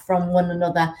feedback from one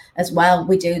another as well.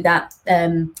 We do that.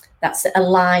 That's a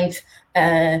live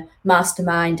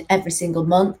mastermind every single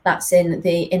month. That's in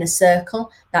the inner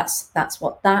circle. That's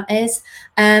what that is.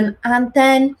 And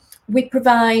then we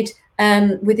provide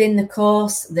within the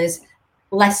course, there's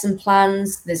lesson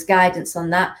plans, there's guidance on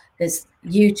that. There's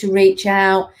you to reach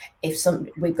out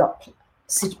we've got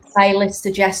playlist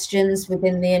suggestions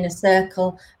within the inner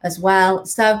circle as well.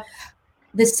 So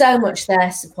there's so much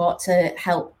there, support to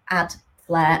help add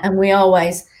flair, and we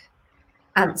always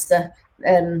answer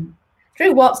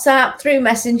through WhatsApp, through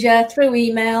Messenger, through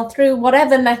email, through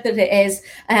whatever method it is.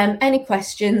 Any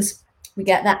questions, we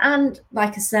get that. And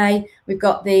like I say, we've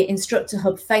got the Instructor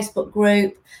Hub Facebook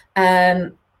group.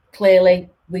 Clearly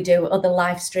we do other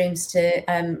live streams to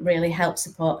really help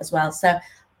support as well. So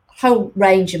whole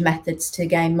range of methods to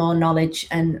gain more knowledge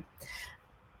and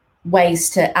ways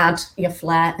to add your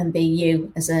flair and be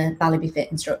you as a Ballybee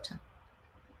Fit instructor.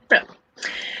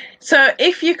 So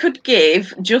if you could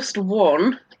give just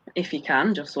one, if you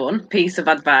can, just one piece of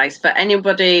advice for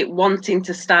anybody wanting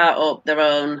to start up their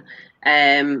own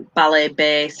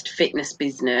ballet-based fitness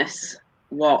business,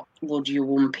 what would your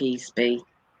one piece be?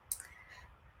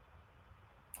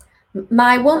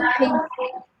 My one piece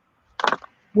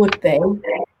would be,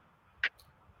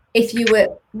 if you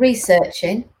were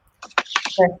researching,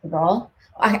 first of all,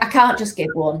 I can't just give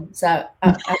one. So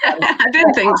I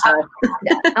didn't think so.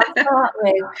 I'll start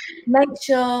with make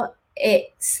sure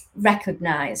it's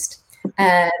recognised.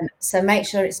 So make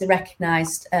sure it's a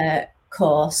recognised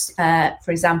course.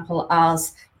 For example,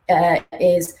 ours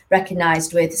is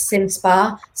recognised with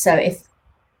SimSpa. So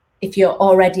if you're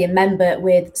already a member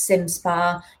with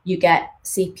SimSpa, you get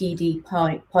CPD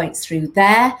points through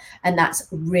there, and that's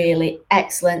really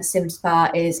excellent.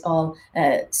 SimSpa is all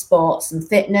sports and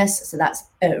fitness, so that's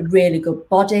a really good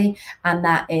body, and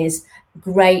that is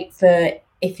great for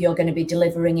if you're going to be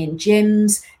delivering in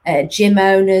gyms. Gym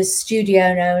owners,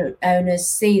 studio owners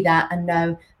see that and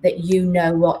know that you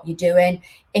know what you're doing.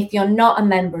 If you're not a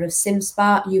member of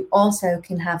SimSpa, you also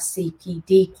can have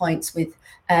CPD points with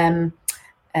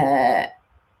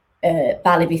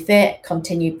Ballybee Fit,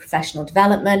 continued professional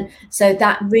development. So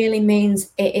that really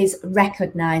means it is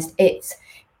recognised.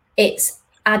 It's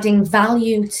adding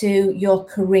value to your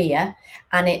career,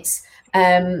 and it's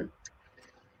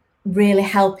really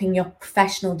helping your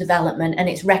professional development, and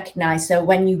it's recognised. So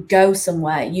when you go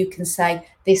somewhere, you can say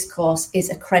this course is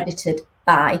accredited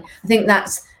by. I think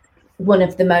that's one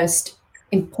of the most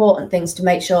important things, to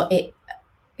make sure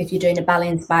if you're doing a Bali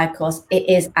Inspired course, it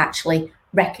is actually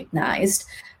recognised.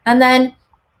 And then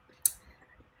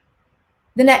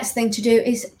the next thing to do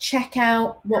is check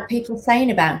out what people are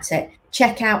saying about it.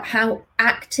 Check out how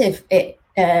active it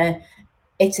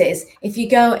is. If you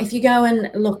go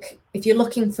and look, if you're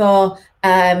looking for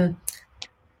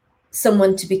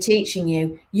someone to be teaching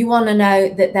you, you want to know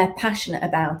that they're passionate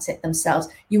about it themselves.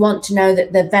 You want to know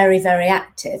that they're very, very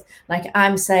active. Like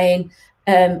I'm saying,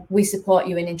 we support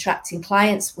you in attracting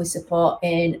clients, we support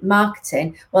in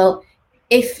marketing. Well,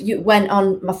 if you went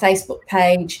on my Facebook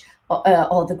page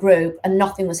or the group and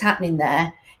nothing was happening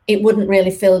there, it wouldn't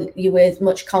really fill you with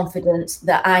much confidence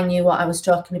that I knew what I was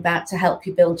talking about to help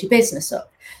you build your business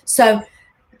up. So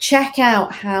check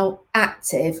out how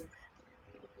active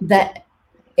that,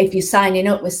 if you're signing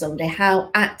up with somebody, how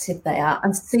active they are,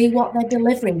 and see what they're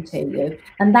delivering to you.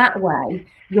 And that way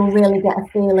you'll really get a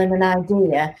feel and an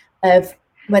idea of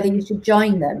whether you should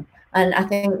join them. And I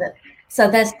think those are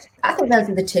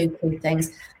the two key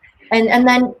things. And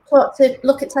then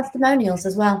look at testimonials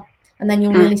as well. And then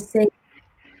you'll really see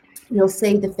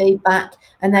the feedback,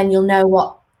 and then you'll know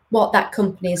what that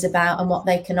company is about and what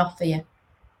they can offer you.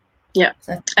 Yeah.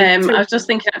 So, I was just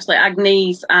thinking, actually,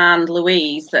 Agnes and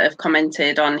Louise that have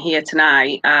commented on here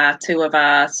tonight are two of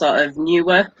our sort of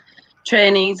newer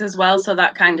trainees as well. So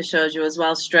that kind of shows you as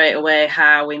well straight away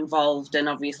how involved, and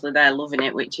obviously they're loving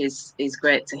it, which is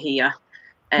great to hear.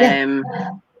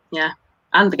 Yeah.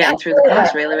 And they're getting through the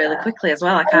course really, really quickly as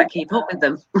well. I can't keep up with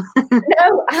them.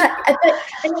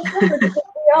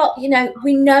 No,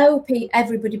 we know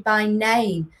everybody by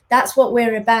name. That's what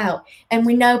we're about. And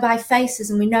we know by faces,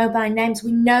 and we know by names.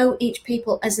 We know each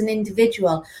people as an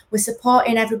individual. We're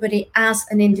supporting everybody as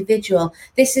an individual.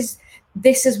 This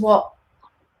is what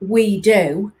we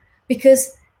do,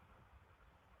 because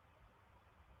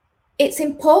it's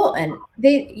important.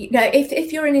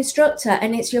 If you're an instructor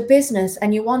and it's your business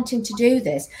and you're wanting to do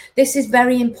this is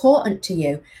very important to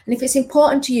you. And if it's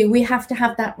important to you, we have to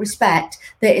have that respect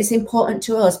that it's important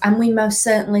to us, and we most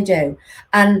certainly do.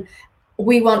 And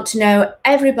we want to know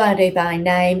everybody by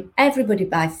name, everybody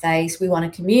by face. We want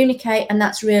to communicate, and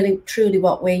that's really truly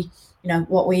what we're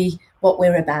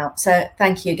about. So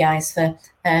thank you guys for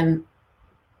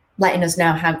letting us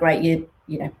know how great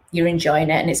you're enjoying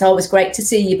it, and it's always great to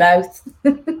see you both.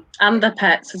 And the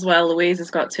pets as well. Louise has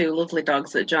got two lovely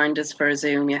dogs that joined us for a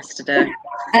Zoom yesterday.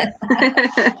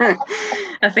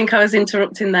 I think I was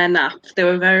interrupting their nap. They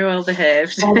were very well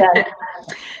behaved.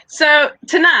 So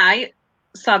tonight,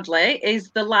 sadly,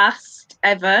 is the last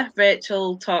ever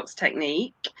Rachel Talks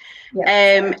Technique.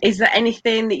 Yes. Is there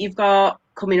anything that you've got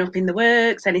coming up in the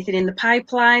works, anything in the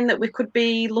pipeline that we could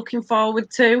be looking forward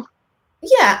to?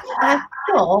 Yeah, I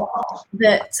thought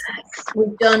that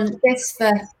we've done this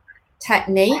for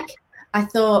technique. I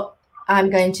thought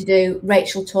I'm going to do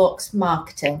Rachel Talks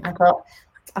Marketing. I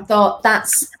thought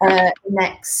that's the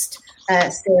next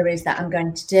series that I'm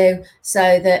going to do,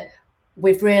 so that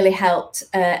we've really helped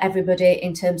everybody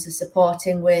in terms of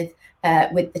supporting with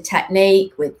the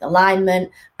technique, with alignment,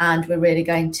 and we're really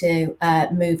going to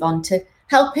move on to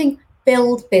helping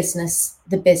build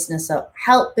the business up,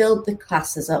 help build the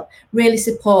classes up, really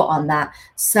support on that.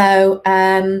 So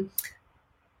I'm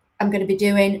going to be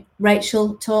doing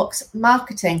Rachel Talks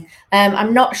Marketing.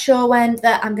 I'm not sure when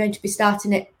that I'm going to be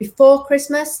starting it, before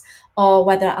Christmas or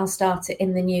whether I'll start it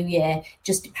in the new year.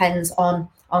 Just depends on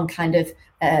kind of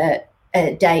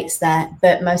dates there.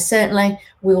 But most certainly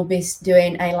we will be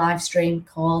doing a live stream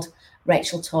called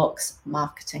Rachel Talks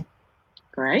Marketing.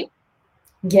 Great.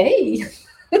 Yay.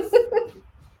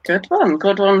 Good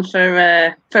one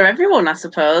for everyone, I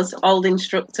suppose. Old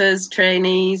instructors,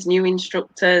 trainees, new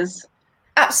instructors.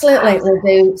 Absolutely. We'll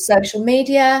do social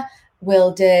media.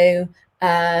 We'll do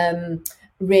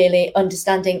really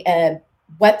understanding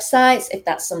websites, if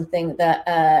that's something that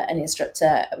an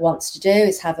instructor wants to do,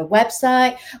 is have a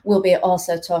website. We'll be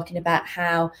also talking about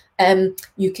how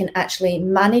you can actually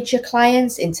manage your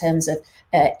clients in terms of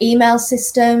email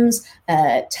systems,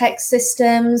 text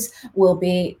systems. We'll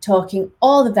be talking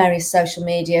all the various social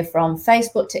media, from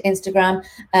Facebook to Instagram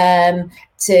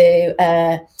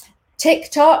to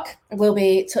TikTok. We'll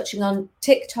be touching on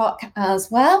TikTok as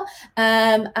well,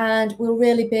 and we'll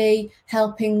really be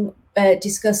helping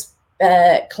discuss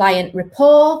client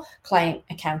rapport, client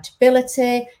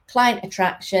accountability, client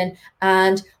attraction,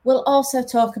 and we'll also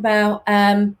talk about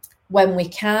when we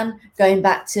can, going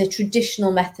back to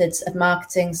traditional methods of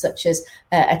marketing, such as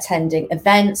attending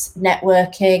events,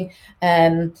 networking.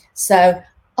 So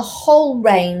a whole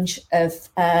range of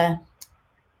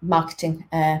marketing,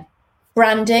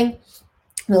 branding.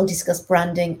 We'll discuss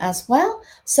branding as well.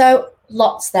 So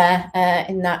lots there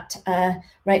in that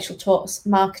Rachel Talks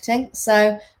marketing.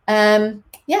 So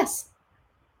yes.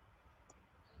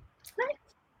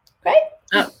 Great.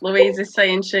 Louise is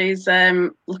saying she's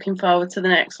looking forward to the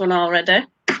next one already.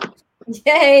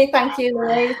 Yay, thank you,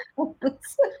 Louise.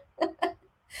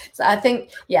 So I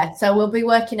think, so we'll be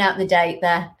working out the date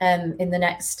there in the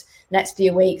next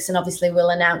few weeks, and obviously we'll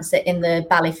announce it in the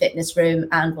Bally Fitness room,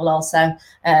 and we'll also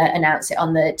announce it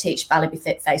on the Teach Bally Be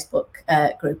Fit Facebook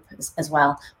group as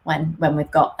well when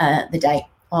we've got the date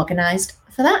organised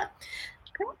for that.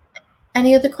 Okay.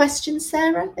 Any other questions,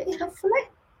 Sarah, that you have for me?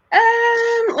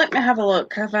 Let me have a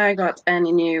look. Have I got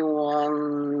any new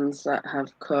ones that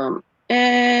have come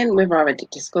in? We've already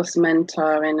discussed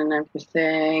mentoring and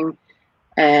everything.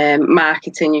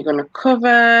 Marketing you're going to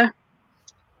cover.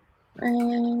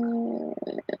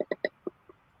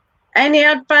 Any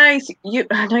advice?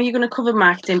 I know you're going to cover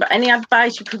marketing, but any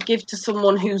advice you could give to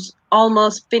someone who's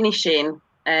almost finishing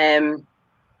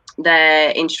their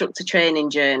instructor training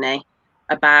journey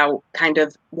about kind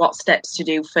of what steps to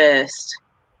do first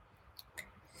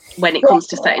when it comes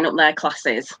to setting up their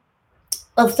classes?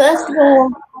 Well, first of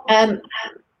all,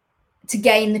 to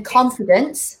gain the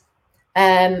confidence,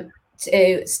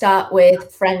 to start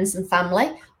with friends and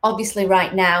family. Obviously,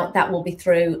 right now, that will be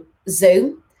through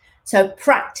Zoom. So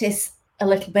practice a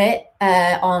little bit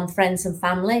on friends and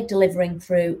family, delivering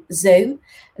through Zoom.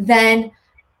 Then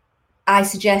I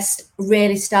suggest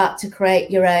really start to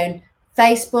create your own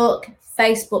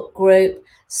Facebook group.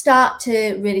 Start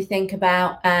to really think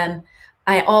about,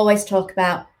 I always talk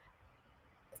about,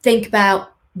 think about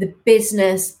the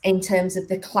business in terms of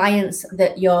the clients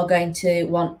that you're going to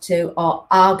want to or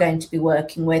are going to be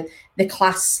working with, the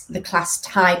class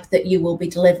type that you will be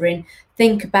delivering.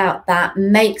 Think about that.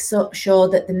 Make sure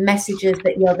that the messages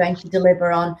that you're going to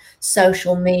deliver on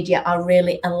social media are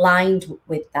really aligned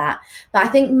with that. But I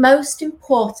think most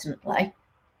importantly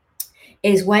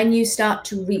is when you start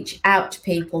to reach out to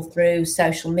people through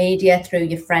social media, through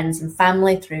your friends and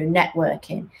family, through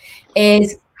networking,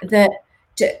 is that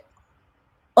to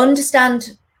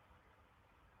understand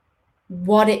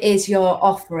what it is you're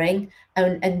offering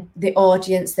and the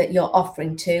audience that you're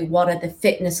offering to, what are the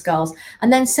fitness goals.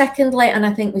 And then secondly, and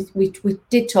I think we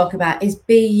did talk about, is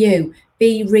be you,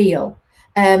 be real.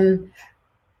 And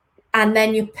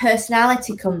then your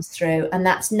personality comes through, and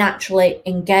that's naturally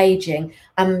engaging.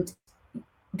 And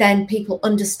then people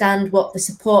understand what the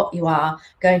support you are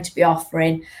going to be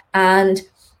offering. And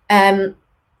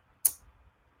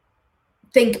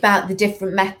think about the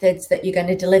different methods that you're going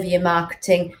to deliver your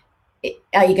marketing.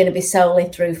 Are you going to be solely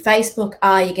through Facebook?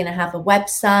 Are you going to have a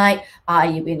website? Are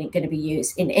you going to be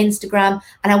used in Instagram?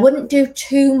 And I wouldn't do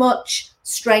too much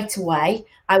straight away.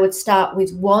 I would start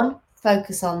with one,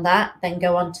 focus on that, then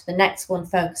go on to the next one,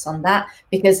 focus on that,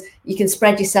 because you can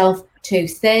spread yourself too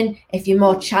thin. If you're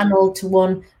more channeled to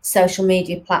one social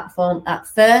media platform at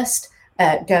first,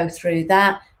 go through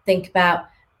that. Think about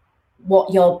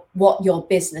what your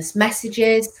business message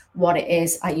is, what it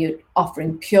is. Are you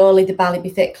offering purely the Bally Be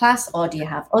Fit class, or do you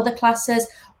have other classes?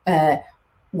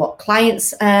 What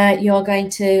clients you're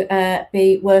going to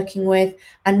be working with,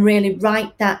 and really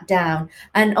write that down.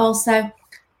 And also,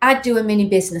 I'd do a mini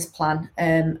business plan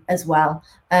as well,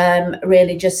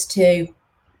 really just to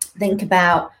think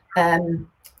about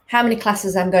how many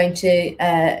classes I'm going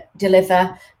to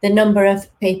deliver, the number of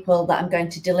people that I'm going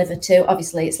to deliver to.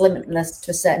 Obviously, it's limitless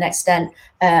to a certain extent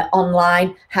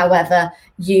online. However,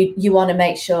 you want to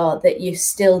make sure that you're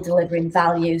still delivering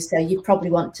value. So you probably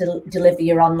want to deliver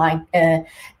your online,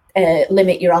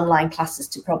 limit your online classes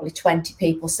to probably 20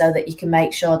 people, so that you can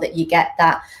make sure that you get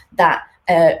that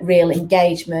real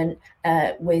engagement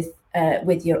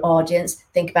with your audience.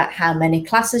 Think about how many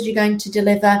classes you're going to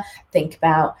deliver. Think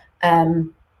about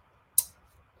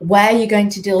where you're going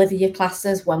to deliver your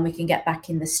classes, when we can get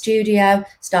back in the studio.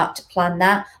 Start to plan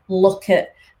that. Look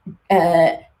at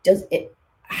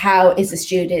how is the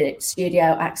studio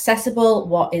accessible?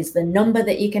 What is the number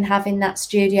that you can have in that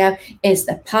studio? Is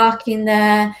there parking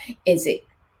there? Is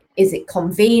it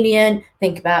convenient?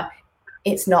 Think about,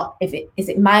 is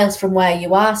it miles from where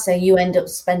you are, so you end up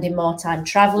spending more time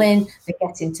traveling to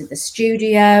get into the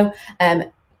studio.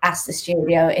 Ask the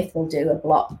studio if they'll do a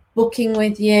block booking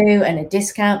with you and a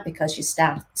discount because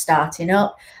you're starting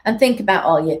up. And think about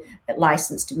all your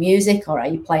licensed music, or are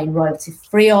you playing royalty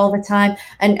free all the time?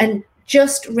 And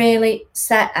just really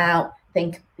set out,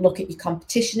 look at your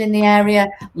competition in the area,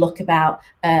 look about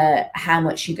how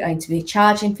much you're going to be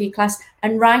charging for your class,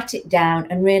 and write it down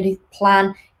and really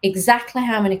plan exactly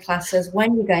how many classes,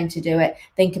 when you're going to do it.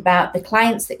 Think about the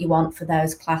clients that you want for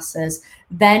those classes.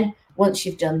 Then once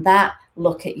you've done that,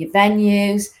 look at your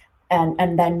venues,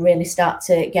 and then really start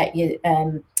to get your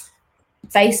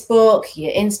Facebook,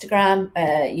 your Instagram,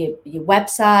 your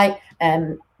website.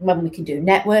 When we can do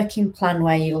networking, plan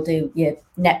where you'll do your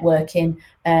networking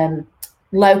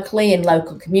locally in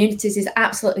local communities is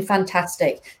absolutely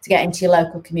fantastic to get into your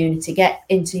local community, get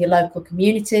into your local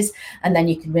communities, and then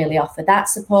you can really offer that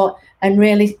support and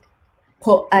really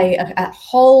put a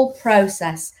whole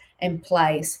process in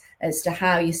place as to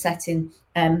how you're setting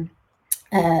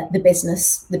the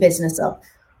business up.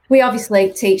 We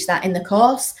obviously teach that in the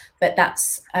course, but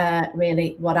that's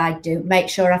really what I do. Make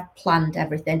sure I've planned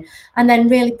everything, and then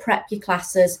really prep your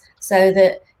classes so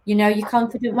that you're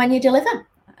confident when you deliver.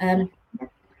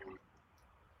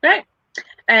 Great.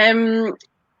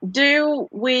 Do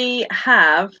we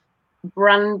have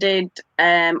branded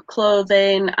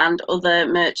clothing and other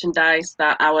merchandise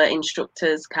that our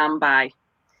instructors can buy?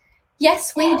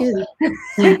 Yes, we do.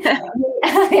 I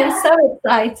am so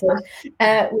excited.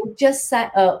 We've just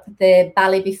set up the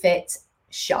Bally Fit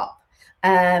shop,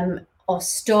 or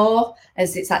store,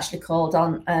 as it's actually called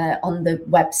on the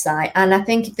website. And I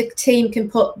think if the team can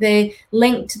put the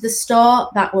link to the store,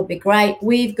 that would be great.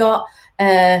 We've got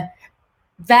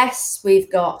vests,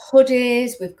 we've got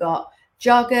hoodies, we've got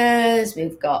joggers,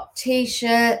 we've got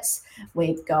t-shirts,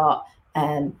 we've got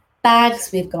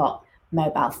bags, we've got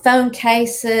mobile phone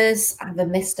cases. Have I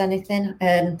missed anything?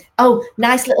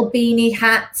 Nice little beanie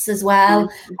hats as well.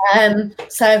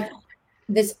 So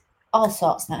there's all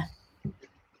sorts there.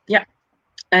 Yeah.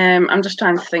 I'm just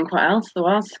trying to think what else there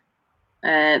was.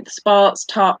 The sports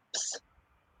tops,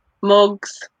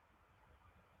 mugs,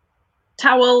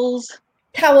 towels.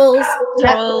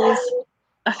 I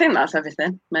think that's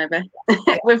everything, maybe.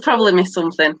 We've probably missed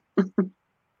something.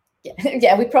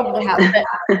 Yeah, we probably have.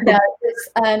 But no,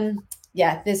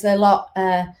 there's a lot.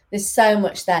 There's so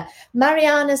much there.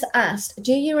 Mariana's asked,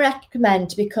 do you recommend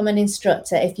to become an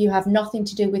instructor if you have nothing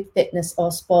to do with fitness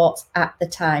or sports at the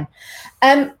time?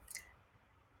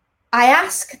 I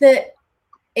ask that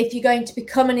if you're going to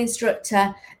become an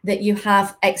instructor, that you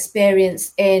have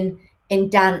experience in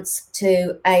dance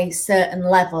to a certain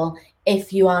level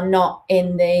if you are not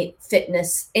in the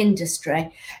fitness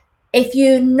industry. If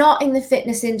you're not in the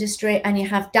fitness industry and you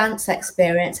have dance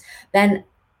experience, then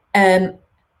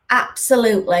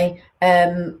absolutely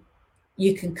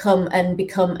you can come and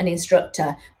become an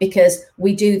instructor, because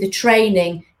we do the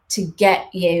training to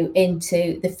get you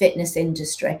into the fitness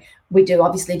industry. We do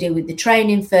obviously do with the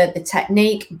training for the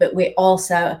technique, but we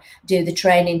also do the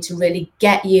training to really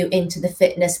get you into the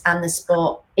fitness and the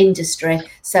sport industry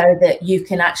so that you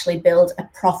can actually build a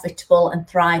profitable and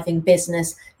thriving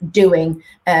business doing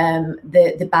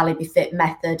the Bally Fit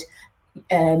method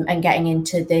and getting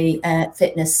into the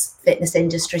fitness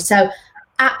industry. So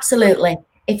absolutely,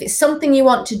 if it's something you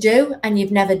want to do and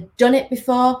you've never done it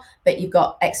before, but you've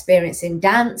got experience in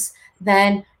dance,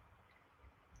 then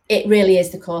it really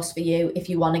is the course for you if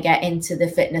you want to get into the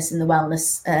fitness and the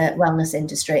wellness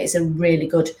industry. It's a really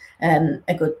good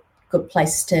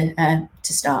place to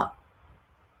start.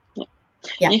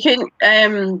 Yeah. You can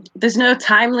there's no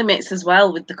time limits as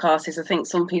well with the courses. I think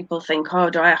some people think, oh,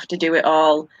 do I have to do it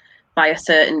all by a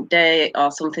certain day or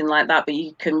something like that? But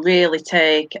you can really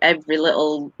take every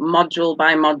little module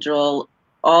by module,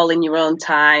 all in your own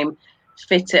time,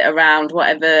 fit it around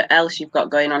whatever else you've got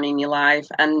going on in your life.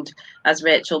 And as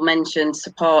Rachel mentioned,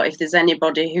 support if there's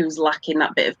anybody who's lacking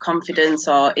that bit of confidence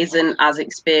or isn't as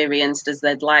experienced as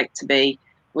they'd like to be,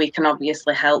 we can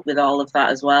obviously help with all of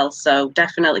that as well. So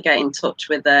definitely get in touch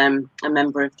with a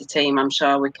member of the team. I'm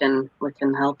sure we can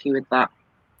help you with that.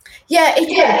 Yeah,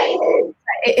 it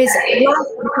is.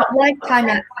 You've got lifetime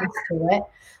access to it.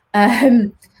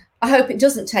 I hope it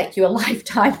doesn't take you a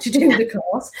lifetime to do the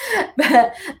course,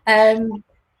 but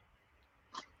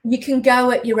you can go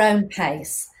at your own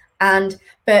pace.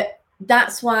 But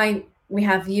that's why we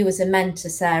have you as a mentor,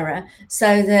 Sarah,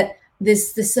 so that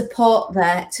there's the support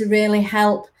there to really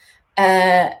help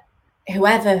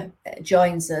whoever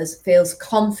joins us feels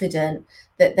confident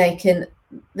that they can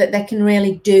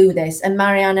really do this. And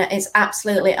Mariana, it's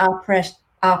absolutely our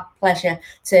pleasure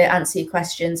to answer your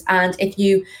questions. And if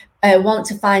you want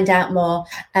to find out more,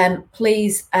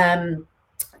 please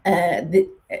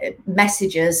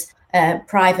message us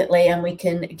privately and we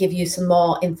can give you some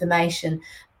more information.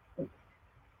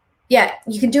 Yeah,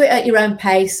 you can do it at your own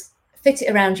pace, fit it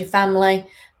around your family.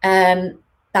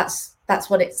 That's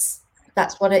what it's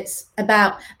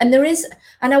about. And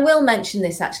I will mention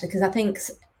this actually, because I think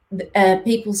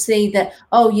people see that,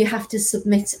 oh, you have to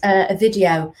submit a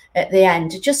video at the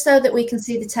end just so that we can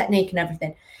see the technique and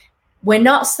everything. We're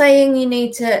not saying you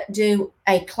need to do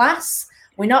a class.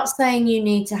 We're not saying you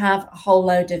need to have a whole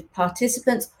load of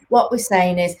participants. What we're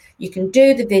saying is you can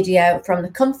do the video from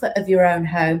the comfort of your own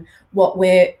home,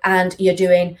 and you're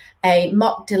doing a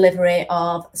mock delivery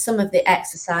of some of the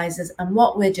exercises. And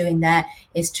what we're doing there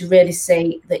is to really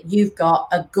see that you've got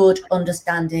a good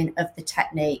understanding of the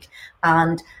technique,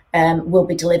 and we'll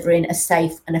be delivering a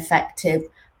safe and effective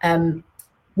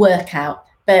workout.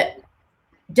 But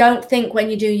don't think when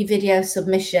you do your video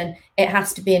submission, it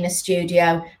has to be in a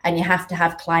studio and you have to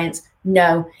have clients.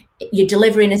 No, you're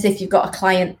delivering as if you've got a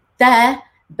client there,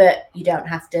 but you don't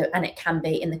have to, and it can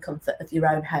be in the comfort of your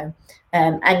own home.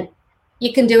 And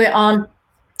you can do it on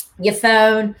your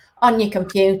phone, on your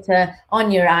computer, on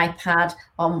your iPad,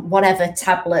 on whatever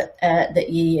tablet that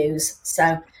you use.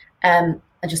 So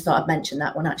I just thought I'd mention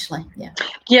that one, actually.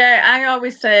 Yeah, I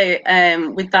always say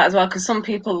with that as well, because some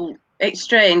people, it's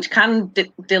strange, can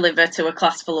deliver to a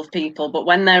class full of people, but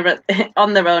when they're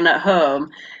on their own at home,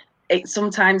 it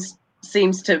sometimes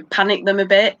seems to panic them a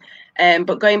bit.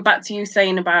 But going back to you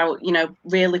saying about,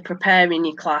 really preparing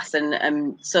your class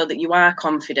and so that you are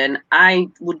confident, I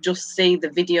would just see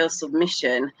the video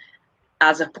submission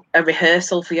as a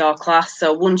rehearsal for your class.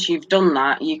 So once you've done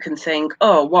that, you can think,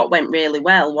 oh, what went really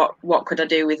well? What could I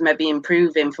do with maybe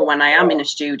improving for when I am in a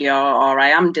studio or I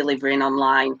am delivering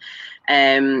online?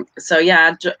 So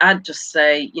yeah, I'd just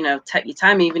say, take your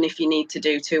time, even if you need to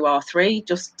do 2 or 3,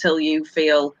 just till you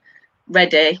feel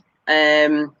ready.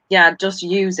 Just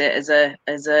use it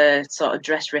as a sort of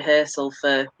dress rehearsal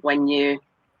for when you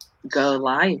go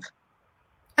live.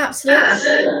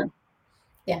 Absolutely.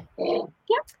 Yeah.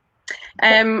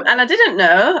 And I didn't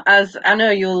know, as I know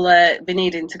you'll be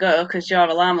needing to go because your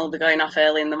alarm will be going off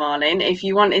early in the morning, if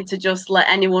you wanted to just let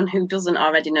anyone who doesn't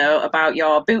already know about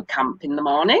your boot camp in the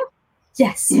morning.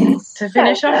 Yes. To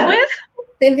finish off with?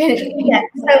 Yeah.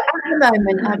 So at the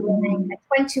moment, I'm running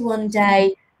a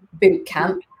 21-day boot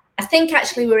camp. I think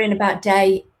actually we're in about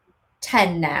day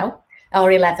 10 now,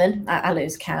 or 11. I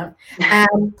lose count.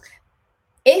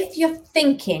 If you're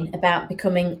thinking about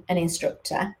becoming an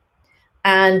instructor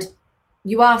and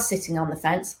you are sitting on the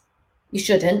fence, you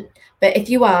shouldn't, but if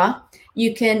you are,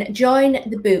 you can join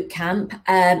the boot camp.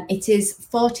 It is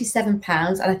 £47,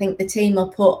 and I think the team will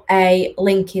put a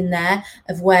link in there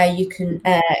of where you can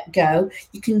go.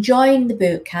 You can join the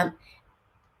boot camp.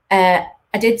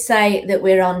 I did say that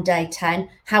we're on day 10.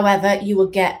 However, you will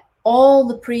get all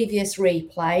the previous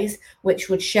replays, which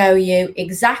would show you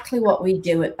exactly what we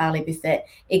do at Bally Be Fit,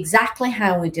 exactly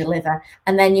how we deliver.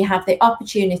 And then you have the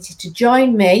opportunity to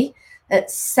join me at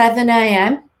 7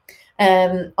 a.m.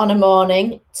 On a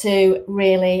morning to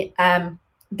really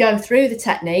go through the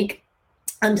technique,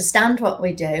 understand what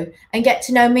we do, and get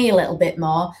to know me a little bit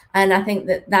more. And I think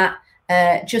that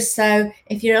just so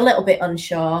if you're a little bit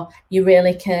unsure, you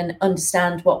really can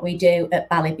understand what we do at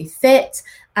Bally Be Fit.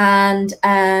 And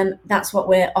that's what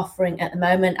we're offering at the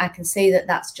moment. I can see that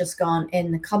that's just gone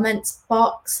in the comments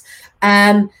box.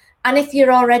 And if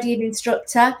you're already an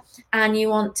instructor and you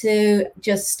want to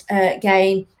just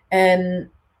gain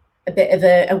a bit of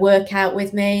a workout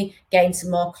with me, gain some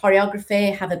more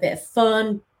choreography, have a bit of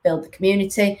fun, build the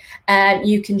community,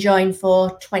 you can join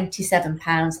for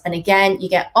 £27. And again, you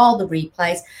get all the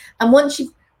replays. And once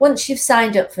you've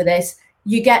signed up for this,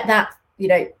 you get that,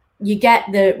 you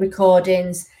get the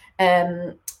recordings.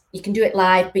 You can do it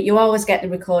live, but you always get the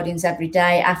recordings every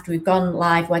day after we've gone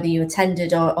live, whether you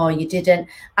attended or you didn't,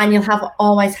 and you'll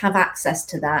always have access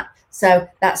to that. So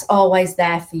that's always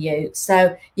there for you.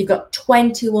 So you've got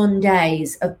 21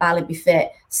 days of Bally Be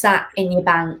Fit sat in your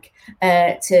bank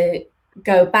to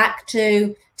go back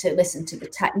to listen to the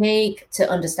technique, to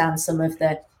understand some of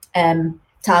the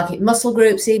target muscle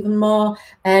groups even more,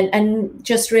 and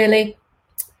just really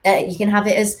you can have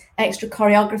it as extra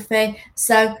choreography.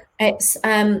 So it's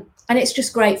and it's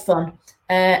just great fun.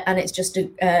 And it's just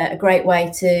a great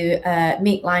way to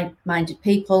meet like-minded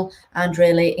people and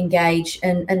really engage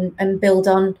and build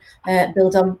on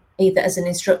either as an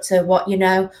instructor what you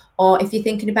know, or if you're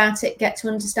thinking about it, get to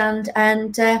understand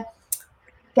and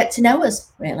get to know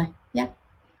us, really. Yeah.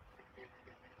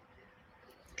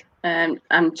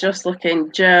 I'm just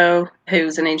looking. Jo,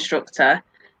 who's an instructor,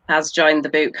 has joined the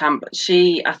boot camp.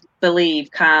 She, I believe,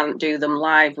 can't do them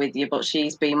live with you, but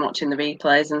she's been watching the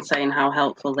replays and saying how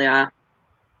helpful they are.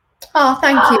 Oh,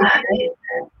 thank you.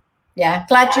 Yeah,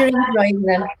 glad you're enjoying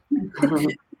them.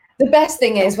 The best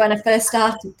thing is when I first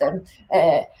started them,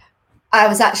 I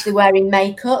was actually wearing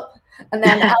makeup, and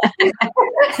then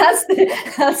as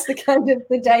the kind of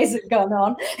the days have gone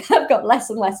on, I've got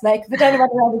less and less makeup. I don't know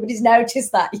whether anybody's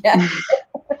noticed that yet.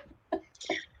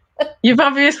 You've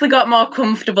obviously got more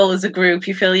comfortable as a group.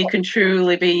 You feel you can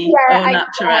truly be au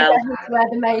naturel. I don't need to wear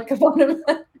the makeup on them.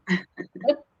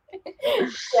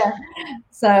 Yeah.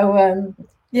 So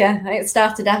it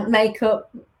started out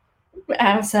makeup.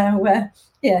 No,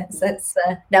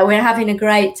 we're having a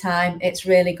great time. It's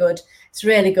really good. It's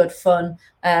really good fun.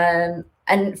 And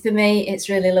for me, it's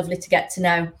really lovely to get to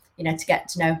know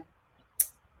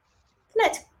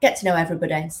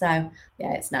everybody. So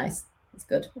yeah, it's nice. It's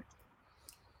good.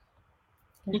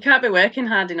 You can't be working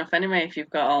hard enough anyway if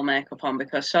you've got all makeup on,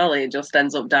 because surely it just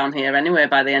ends up down here anyway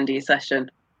by the end of your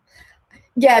session.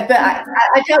 Yeah, but I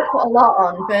don't put a lot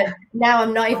on, but now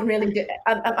I'm not even really good.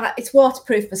 It's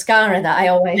waterproof mascara that I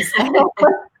always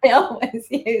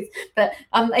use, but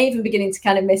I'm even beginning to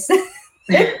kind of miss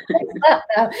that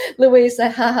now. Louise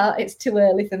said, haha, it's too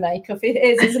early for makeup. It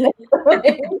is, isn't it? But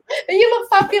you look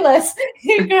fabulous.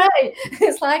 You're great.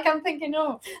 It's like I'm thinking,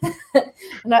 oh.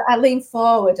 And I lean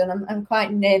forward and I'm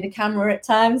quite near the camera at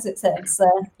times. It's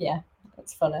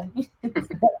funny.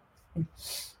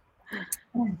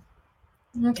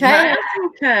 Okay. Right, I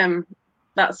think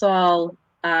that's all.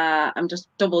 I'm just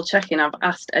double checking. I've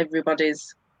asked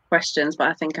everybody's questions, but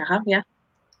I think I have, yeah.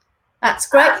 That's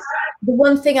great. The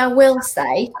one thing I will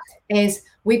say is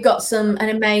we've got an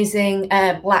amazing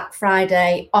Black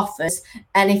Friday offers.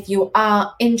 And if you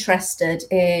are interested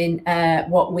in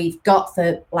what we've got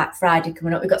for Black Friday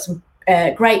coming up, we've got some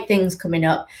great things coming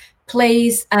up.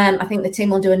 Please, I think the team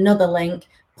will do another link.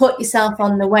 Put yourself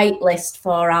on the wait list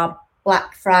for our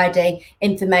Black Friday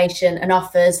information and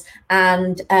offers,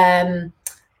 and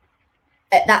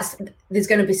there's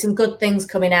going to be some good things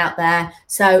coming out there.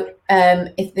 So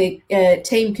if the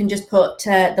team can just put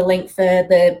the link for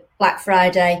the Black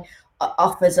Friday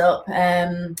offers up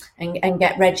and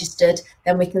get registered,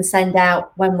 then we can send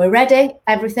out when we're ready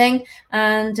everything.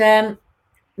 And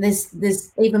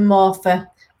there's even more for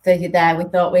you there. We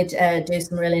thought we'd do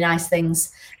some really nice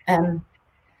things.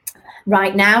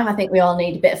 Right now, I think we all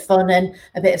need a bit of fun and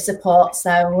a bit of support.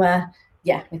 So,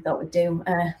 we thought we'd do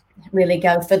really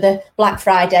go for the Black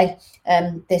Friday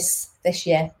this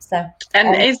year. So,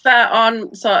 and is that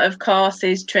on sort of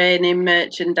courses, training,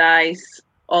 merchandise,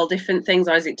 all different things,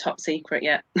 or is it top secret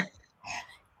yet?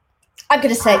 I'm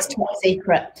going to say it's top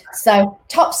secret. So,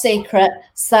 top secret.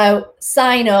 So,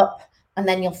 sign up and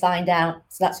then you'll find out.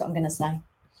 So, that's what I'm going to say.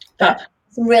 But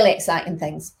some really exciting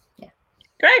things. Yeah.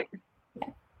 Great.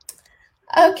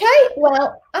 Okay,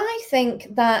 well, I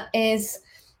think that is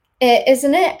it,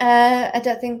 isn't it? I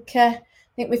don't think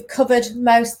we've covered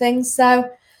most things.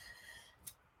 So,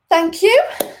 thank you,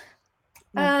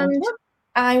 and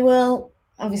I will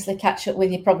obviously catch up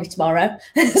with you probably tomorrow.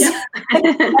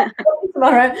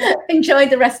 Tomorrow. Enjoy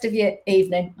the rest of your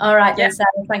evening. All right, then, Sarah.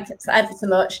 Thank you ever so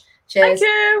much. Cheers. Thank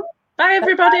you. Bye,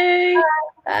 everybody.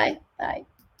 Bye. Bye.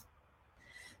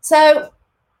 So.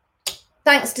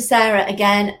 Thanks to Sarah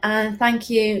again, and thank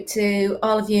you to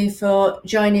all of you for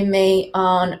joining me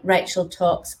on Rachel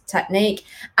Talks Technique.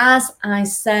 As I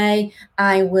say,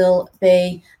 I will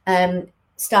be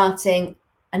starting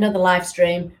another live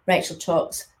stream, Rachel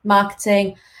Talks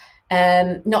Marketing.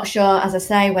 Not sure, as I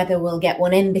say, whether we'll get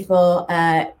one in before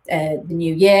the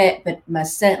new year, but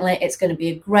most certainly it's going to be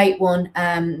a great one,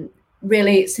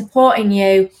 really supporting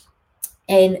you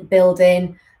in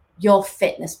building your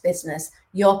fitness business,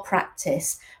 your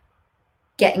practice,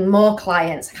 getting more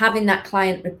clients, having that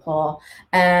client rapport,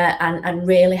 and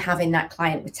really having that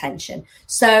client retention.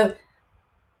 So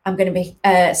I'm going to be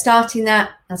starting that,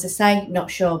 as I say,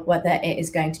 not sure whether it is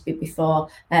going to be before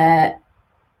the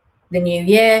new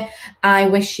year. I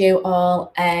wish you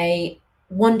all a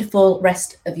wonderful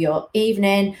rest of your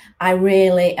evening. I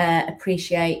really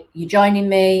appreciate you joining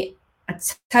me. I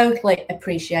totally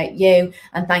appreciate you,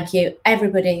 and thank you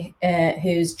everybody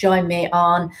who's joined me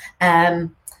on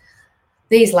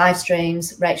these live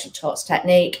streams. Rachel Talks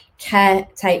Technique.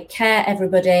 Take care,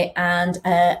 everybody, and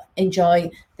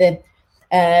enjoy the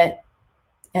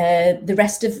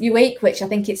rest of your week, which I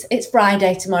think it's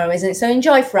Friday tomorrow, isn't it? So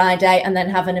enjoy Friday and then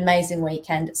have an amazing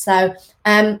weekend. So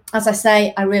as I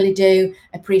say, I really do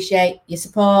appreciate your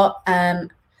support.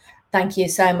 Thank you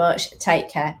so much. Take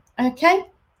care. Okay.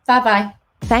 Bye-bye.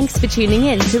 Thanks for tuning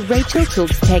in to Rachel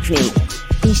Talks Technique.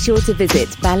 Be sure to visit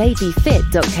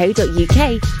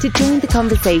balletbefit.co.uk to join the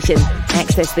conversation,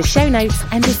 access the show notes,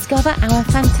 and discover our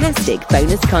fantastic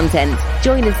bonus content.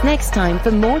 Join us next time for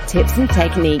more tips and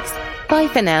techniques. Bye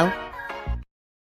for now.